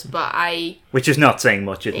Doctor does. But which is not saying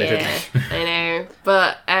much, admittedly. Yeah, I know,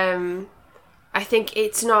 but I think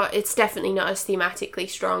it's definitely not as thematically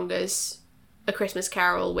strong as A Christmas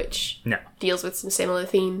Carol, which deals with some similar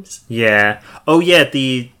themes. Yeah. Oh, yeah.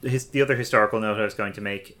 The other historical note I was going to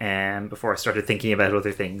make, before I started thinking about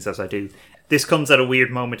other things, as I do. This comes at a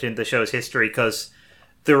weird moment in the show's history, because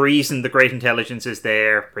the reason the Great Intelligence is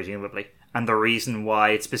there, presumably, and the reason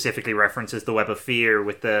why it specifically references the Web of Fear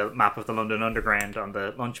with the map of the London Underground on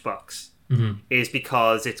the lunchbox, is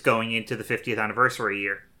because it's going into the 50th anniversary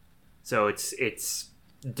year. So it's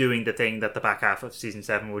doing the thing that the back half of season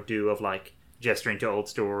 7 would do, of like gesturing to old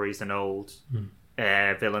stories and old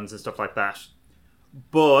villains and stuff like that.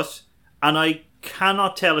 But, and I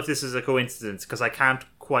cannot tell if this is a coincidence because I can't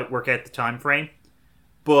quite work out the time frame,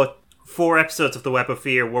 but 4 episodes of The Web of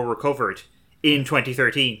Fear were recovered in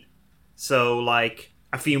 2013. So like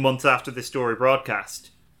a few months after the story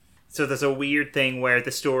broadcast. So there's a weird thing where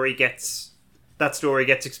that story gets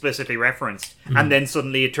explicitly referenced, and then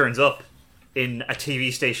suddenly it turns up in a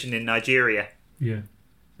TV station in Nigeria. Yeah.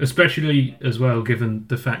 Especially as well, given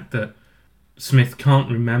the fact that Smith can't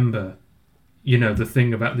remember, the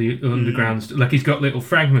thing about the underground. Like, he's got little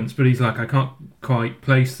fragments, but he's like, I can't quite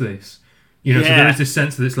place this. So there is this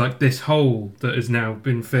sense that it's like this hole that has now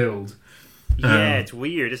been filled. Yeah, it's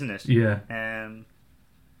weird, isn't it? Yeah.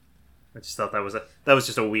 I just thought that was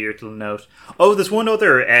just a weird little note. Oh, there's one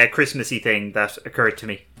other Christmassy thing that occurred to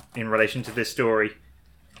me in relation to this story,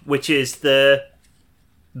 which is the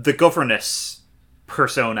governess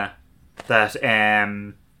persona that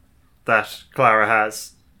Clara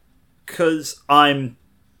has. Because I'm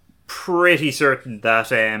pretty certain that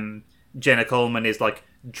Jenna Coleman is like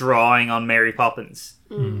drawing on Mary Poppins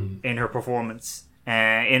in her performance,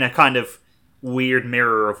 in a kind of weird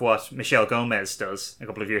mirror of what Michelle Gomez does a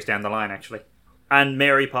couple of years down the line, actually. And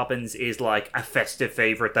Mary Poppins is like a festive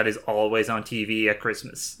favourite that is always on TV at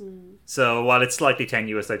Christmas. So while it's slightly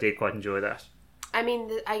tenuous, I did quite enjoy that. I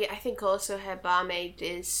mean, I think also her barmaid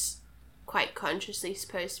is quite consciously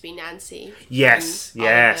supposed to be Nancy. Yes.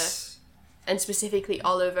 Oliver, and specifically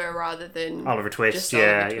Oliver rather than Oliver Twist. Just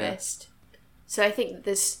Oliver Twist. So I think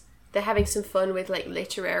they're having some fun with like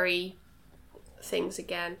literary things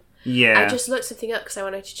again. Yeah. I just looked something up because I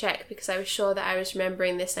wanted to check, because I was sure that I was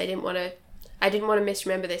remembering this. I didn't want to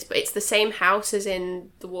misremember this, but it's the same house as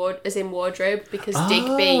in Wardrobe, because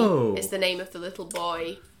Digby is the name of the little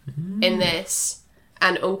boy in this,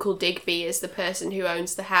 and Uncle Digby is the person who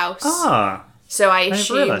owns the house. So I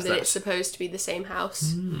assume that it's supposed to be the same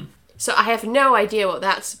house. So I have no idea what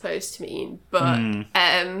that's supposed to mean, but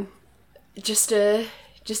just a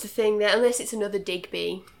thing there, unless it's another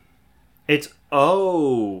Digby.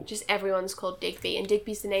 Just everyone's called Digby, and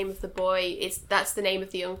Digby's the name of the boy. That's the name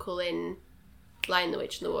of the uncle in Lion, the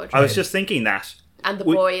Witch and the Wardrobe. I was just thinking that. And the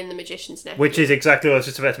boy in The Magician's Nephew. Which is exactly what I was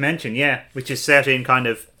just about to mention, yeah. Which is set in kind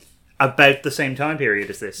of about the same time period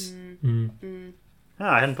as this.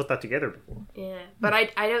 I hadn't put that together before. Yeah, but I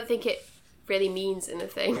don't think it really means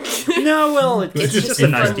anything. No, well, it's just a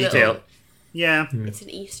nice detail. Yeah. It's an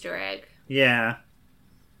Easter egg. Yeah.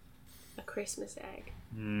 A Christmas egg.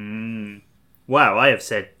 Wow, I have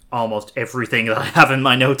said almost everything that I have in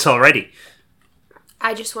my notes already.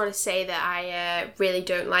 I just want to say that I really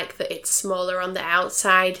don't like that it's smaller on the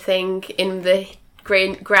outside thing in the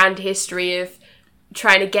grand history of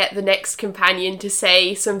trying to get the next companion to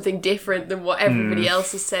say something different than what everybody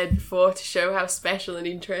else has said before to show how special and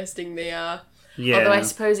interesting they are. Yeah. Although I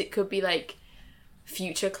suppose it could be like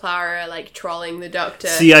future Clara like trolling the Doctor.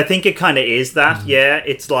 See, I think it kind of is that, yeah.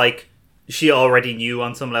 It's like she already knew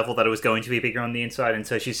on some level that it was going to be bigger on the inside, and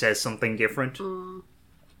so she says something different.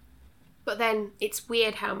 But then it's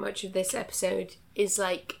weird how much of this episode is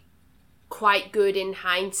like quite good in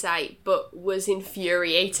hindsight, but was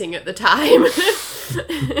infuriating at the time.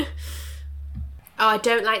 I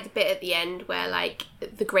don't like the bit at the end where like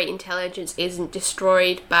the Great Intelligence isn't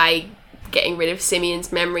destroyed by getting rid of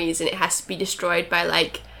Simeon's memories, and it has to be destroyed by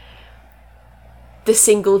like the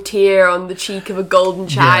single tear on the cheek of a golden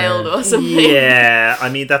child or something. Yeah, I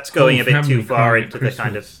mean that's going a bit too far into the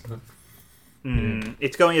kind of.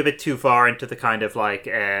 It's going a bit too far into the kind of like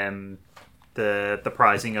the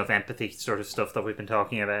prizing of empathy sort of stuff that we've been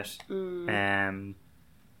talking about.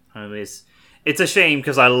 It's a shame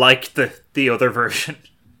because I like the other version.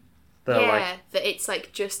 That it's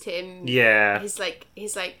like just him. Yeah. He's like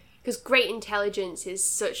because great intelligence is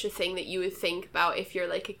such a thing that you would think about if you're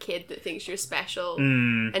like a kid that thinks you're special,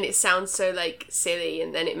 and it sounds so like silly,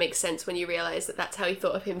 and then it makes sense when you realize that that's how he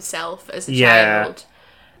thought of himself as a child.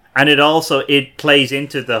 And it plays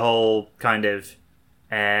into the whole kind of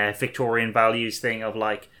Victorian values thing of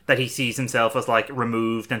like that he sees himself as like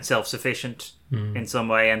removed and self-sufficient in some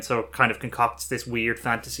way, and so kind of concocts this weird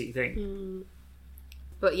fantasy thing.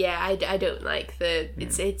 But yeah, I don't like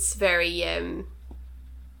it's very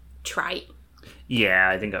trite. Yeah,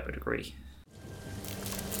 I think I would agree.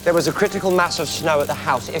 There was a critical mass of snow at the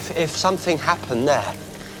house. If something happened there...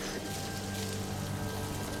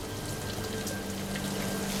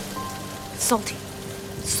 Salty.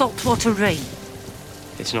 Saltwater rain.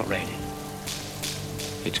 It's not raining.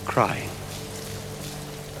 It's crying.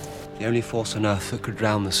 The only force on earth that could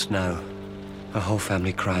drown the snow. A whole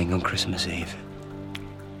family crying on Christmas Eve.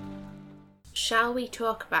 Shall we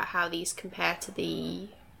talk about how these compare to the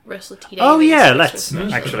Russell T Davies? Oh yeah, Christmas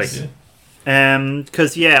let's specials? actually.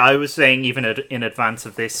 Because I was saying even in advance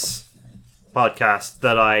of this podcast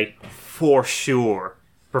that I for sure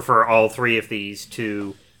prefer all three of these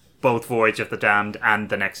to both Voyage of the Damned and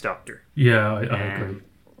The Next Doctor. Yeah, I agree.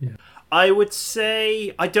 Yeah. I would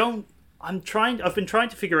say I've been trying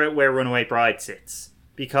to figure out where Runaway Bride sits,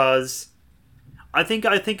 because I think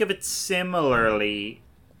of it similarly.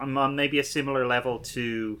 I'm on maybe a similar level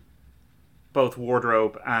to both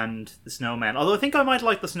Wardrobe and The Snowman. Although I think I might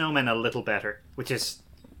like The Snowman a little better, which is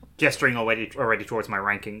gesturing already towards my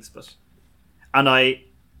rankings. And I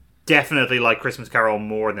definitely like Christmas Carol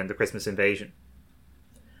more than The Christmas Invasion.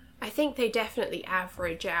 I think they definitely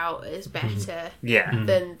average out as better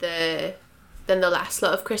than the last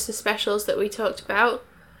lot of Christmas specials that we talked about.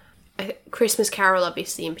 Christmas Carol,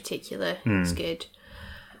 obviously, in particular, is good.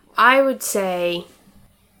 I would say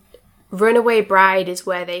Runaway Bride is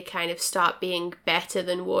where they kind of start being better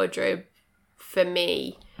than Wardrobe for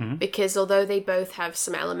me, because although they both have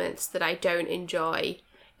some elements that I don't enjoy,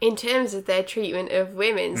 in terms of their treatment of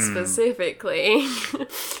women specifically,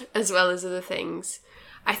 as well as other things,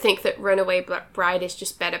 I think that Runaway Bride is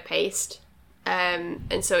just better paced,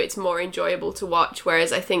 and so it's more enjoyable to watch,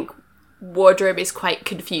 whereas I think Wardrobe is quite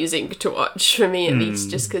confusing to watch, for me at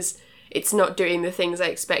least, just because it's not doing the things I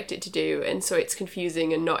expect it to do, and so it's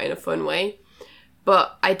confusing and not in a fun way.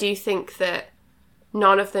 But I do think that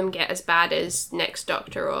none of them get as bad as Next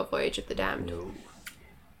Doctor or Voyage of the Damned.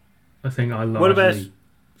 I think I largely... What about...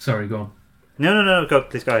 Sorry, go on. No,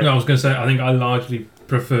 please go ahead. No, I was going to say, I think I largely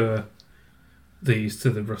prefer these to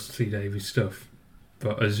the Russell T Davies stuff.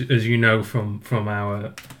 But as you know from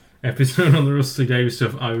our episode on the Russell T Davies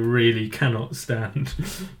stuff, I really cannot stand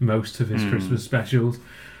most of his Christmas specials.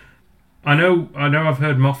 I know I've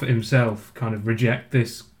heard Moffat himself kind of reject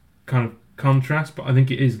this kind of contrast, but I think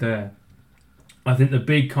it is there. I think the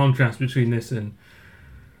big contrast between this and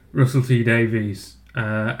Russell T Davies,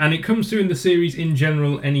 and it comes through in the series in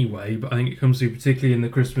general anyway, but I think it comes through particularly in the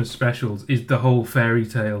Christmas specials, is the whole fairy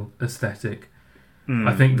tale aesthetic.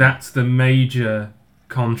 I think that's the major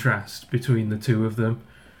contrast between the two of them.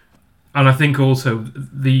 And I think also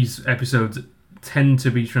these episodes tend to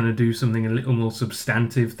be trying to do something a little more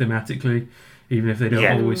substantive thematically, even if they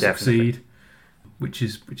don't always succeed, which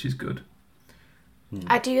is good.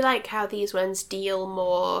 I do like how these ones deal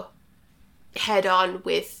more head on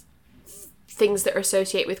with things that are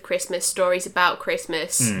associated with Christmas, stories about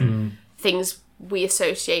Christmas, things we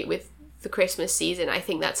associate with the Christmas season. I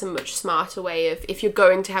think that's a much smarter way of, if you're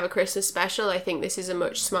going to have a Christmas special, I think this is a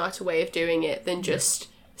much smarter way of doing it than just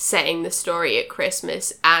setting the story at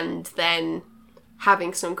Christmas and then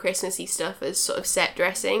having some Christmassy stuff as sort of set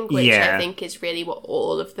dressing, which I think is really what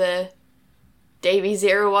all of the Davies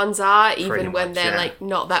era ones are, even when they're like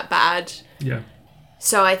not that bad. Yeah.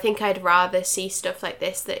 So I think I'd rather see stuff like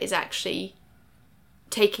this that is actually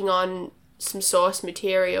taking on some source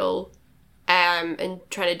material and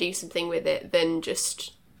trying to do something with it than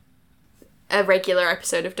just a regular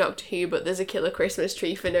episode of Doctor Who, but there's a killer Christmas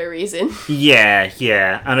tree for no reason. Yeah.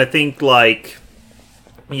 And I think, drawing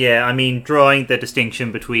the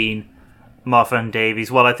distinction between Moffat and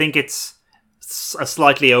Davies, well, I think it's a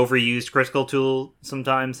slightly overused critical tool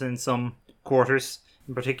sometimes in some quarters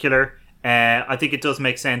in particular. I think it does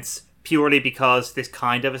make sense purely because this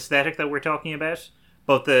kind of aesthetic that we're talking about,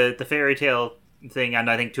 both the fairy tale thing and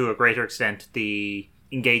I think to a greater extent the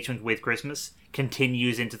engagement with Christmas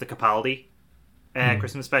continues into the Capaldi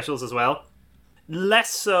Christmas specials as well. Less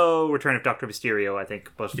so Return of Dr. Mysterio, I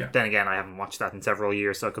think, but then again, I haven't watched that in several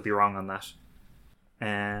years, so I could be wrong on that.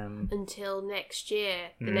 Until next year,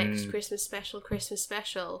 the next Christmas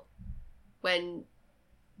special, when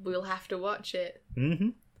we'll have to watch it. Mm-hmm.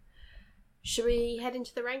 Should we head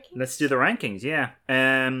into the rankings? Let's do the rankings, yeah.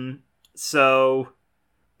 So,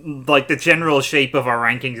 like, the general shape of our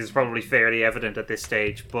rankings is probably fairly evident at this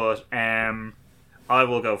stage, but I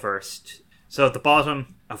will go first. So at the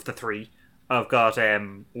bottom of the three, I've got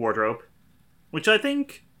Wardrobe, which I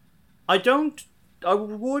think I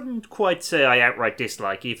wouldn't quite say I outright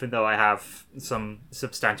dislike, even though I have some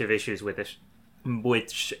substantive issues with it,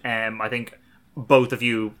 which I think both of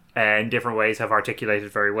you in different ways have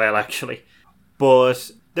articulated very well, actually.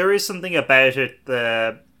 But there is something about it,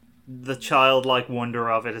 the childlike wonder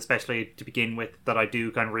of it, especially to begin with, that I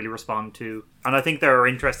do kind of really respond to. And I think there are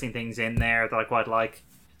interesting things in there that I quite like.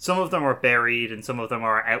 Some of them are buried and some of them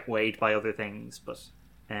are outweighed by other things, but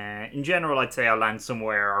in general I'd say I'll land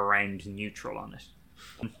somewhere around neutral on it.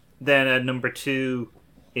 Then at number 2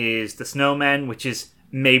 is The Snowmen, which is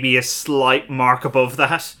maybe a slight mark above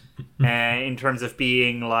that in terms of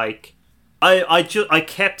being like... I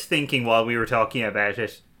kept thinking while we were talking about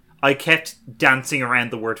it, I kept dancing around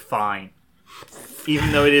the word fine,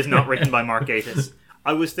 even though it is not written by Mark Gatiss.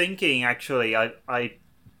 I was thinking, actually, I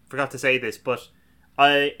forgot to say this, but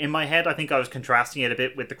in my head, I think I was contrasting it a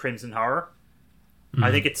bit with The Crimson Horror. I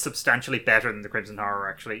think it's substantially better than The Crimson Horror,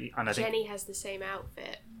 actually. And I think Jenny has the same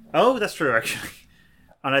outfit. Oh, that's true, actually.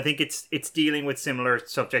 And I think it's dealing with similar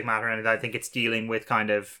subject matter, and I think it's dealing with kind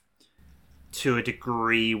of, to a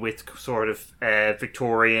degree, with sort of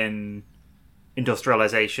Victorian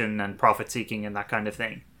industrialization and profit-seeking and that kind of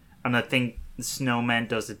thing. And I think Snowmen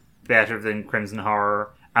does it better than Crimson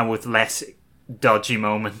Horror, and with less dodgy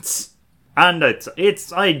moments. And I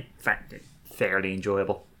found it fairly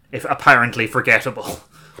enjoyable, if apparently forgettable.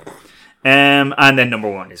 And then number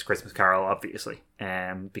 1 is Christmas Carol, obviously,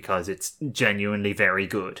 because it's genuinely very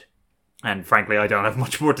good. And frankly, I don't have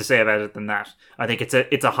much more to say about it than that. I think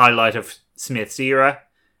it's a highlight of Smith's era,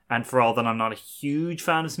 and for all that I'm not a huge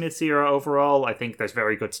fan of Smith's era overall, I think there's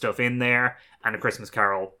very good stuff in there, and A Christmas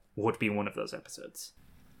Carol would be one of those episodes.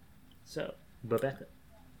 So, Babette.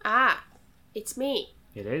 It's me.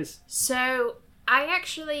 It is. So,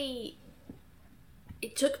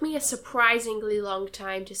 it took me a surprisingly long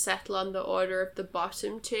time to settle on the order of the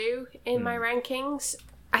bottom 2 in my rankings.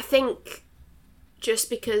 I think just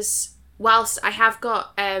because, whilst I have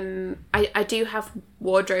got, I do have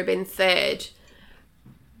Wardrobe in 3rd,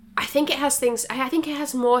 I think it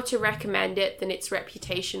has more to recommend it than its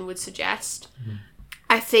reputation would suggest.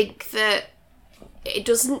 I think that it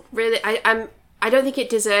doesn't really, I don't think it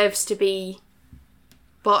deserves to be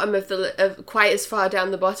bottom of quite as far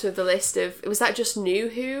down the bottom of the list of... Was that just New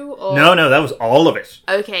Who? Or? No, that was all of it.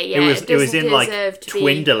 Okay, yeah. It was in like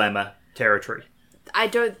twin dilemma territory.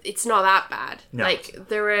 It's not that bad. No. Like,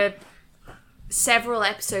 there are several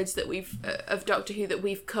episodes that of Doctor Who that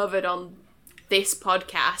we've covered on this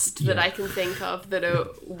podcast that I can think of that are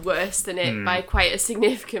worse than it by quite a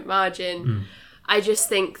significant margin. I just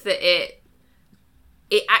think that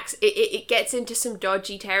it gets into some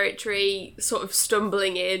dodgy territory, sort of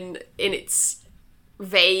stumbling in its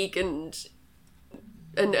vague and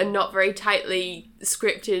not very tightly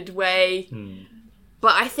scripted way.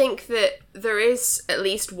 But I think that there is at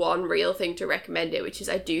least one real thing to recommend it, which is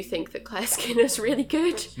I do think that Claire Skinner's really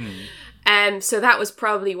good. So that was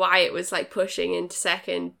probably why it was like pushing into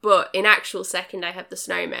 2nd. But in actual 2nd, I have The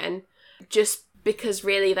Snowmen, just because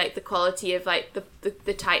really like the quality of like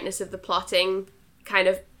the tightness of the plotting kind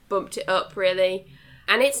of bumped it up, really.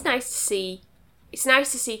 And it's nice to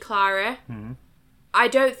see Clara. I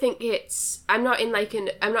don't think I'm not in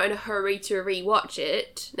a hurry to rewatch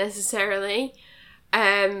it necessarily.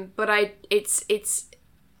 But it's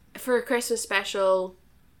for a Christmas special,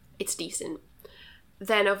 it's decent.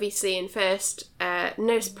 Then obviously in 1st,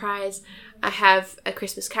 no surprise, I have A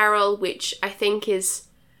Christmas Carol, which I think is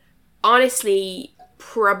honestly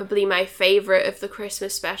probably my favourite of the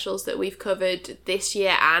Christmas specials that we've covered this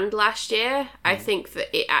year and last year. I think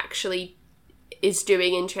that it actually is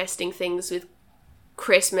doing interesting things with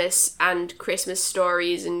Christmas and Christmas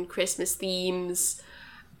stories and Christmas themes,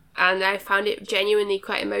 and I found it genuinely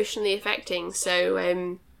quite emotionally affecting.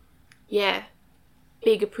 So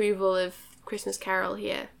big approval of Christmas Carol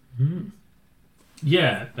here.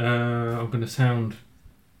 Yeah, I'm going to sound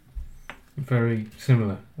very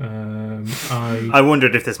similar. I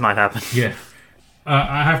wondered if this might happen. Yeah.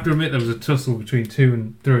 I have to admit there was a tussle between 2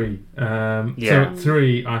 and 3. So at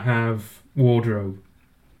 3 I have Wardrobe.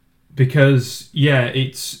 Because,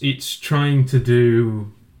 it's trying to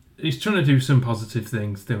do some positive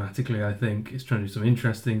things thematically, I think. It's trying to do some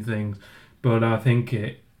interesting things. But I think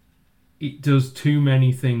it does too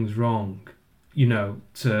many things wrong, you know,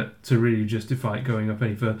 to really justify it going up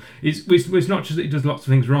any further. It's not just that it does lots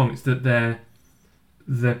of things wrong, it's that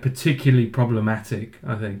they're particularly problematic,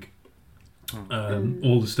 I think.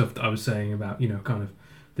 All the stuff that I was saying about, you know, kind of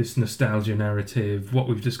this nostalgia narrative, what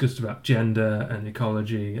we've discussed about gender and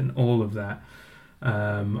ecology and all of that,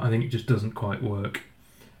 I think it just doesn't quite work.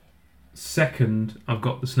 Second, I've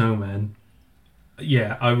got The Snowmen.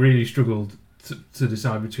 Yeah, I really struggled to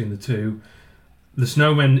decide between the two. The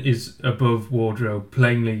Snowmen is above Wardrobe,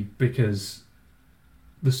 plainly because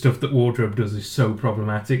the stuff that Wardrobe does is so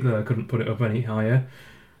problematic that I couldn't put it up any higher.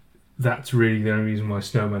 That's really the only reason why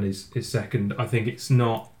Snowmen is second. I think it's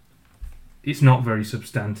not very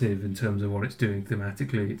substantive in terms of what it's doing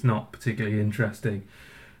thematically. It's not particularly interesting.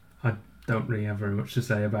 I don't really have very much to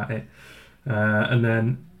say about it. And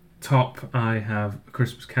then top, I have A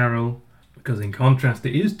Christmas Carol, because in contrast,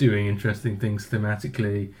 it is doing interesting things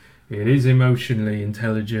thematically. It is emotionally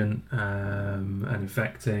intelligent and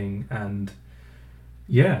affecting, and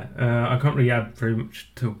yeah, I can't really add very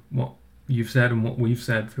much to what you've said and what we've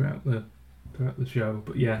said throughout the show.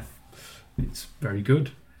 But yeah, it's very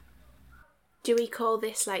good. Do we call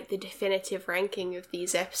this like the definitive ranking of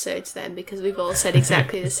these episodes then? Because we've all said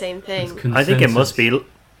exactly the same thing. I think it must be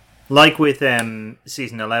like with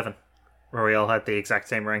season 11, where we all had the exact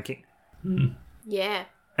same ranking. Yeah.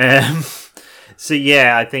 So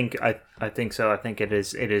yeah, I think so. I think it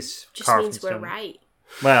is. Just means we're right.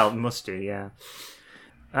 Well, it must do. Yeah.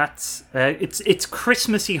 That's it's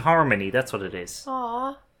Christmassy harmony. That's what it is.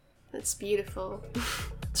 Aw, that's beautiful.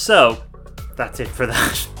 So that's it for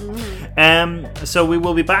that. So we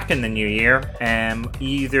will be back in the new year.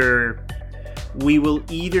 We will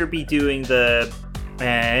either be doing the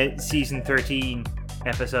season 13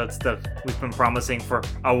 episodes that we've been promising for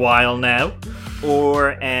a while now,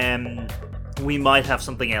 or we might have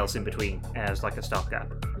something else in between as like a stopgap.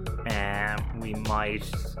 We might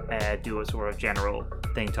do a sort of general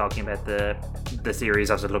thing talking about the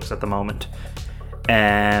series as it looks at the moment.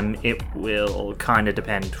 It will kind of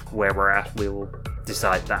depend where we're at. We will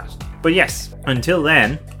decide that. But yes, until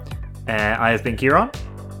then, I have been Kieran.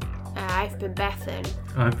 I've been Bethan.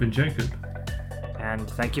 I've been Jacob. And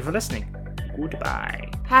thank you for listening.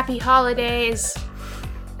 Goodbye. Happy holidays.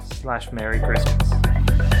 / Merry Christmas.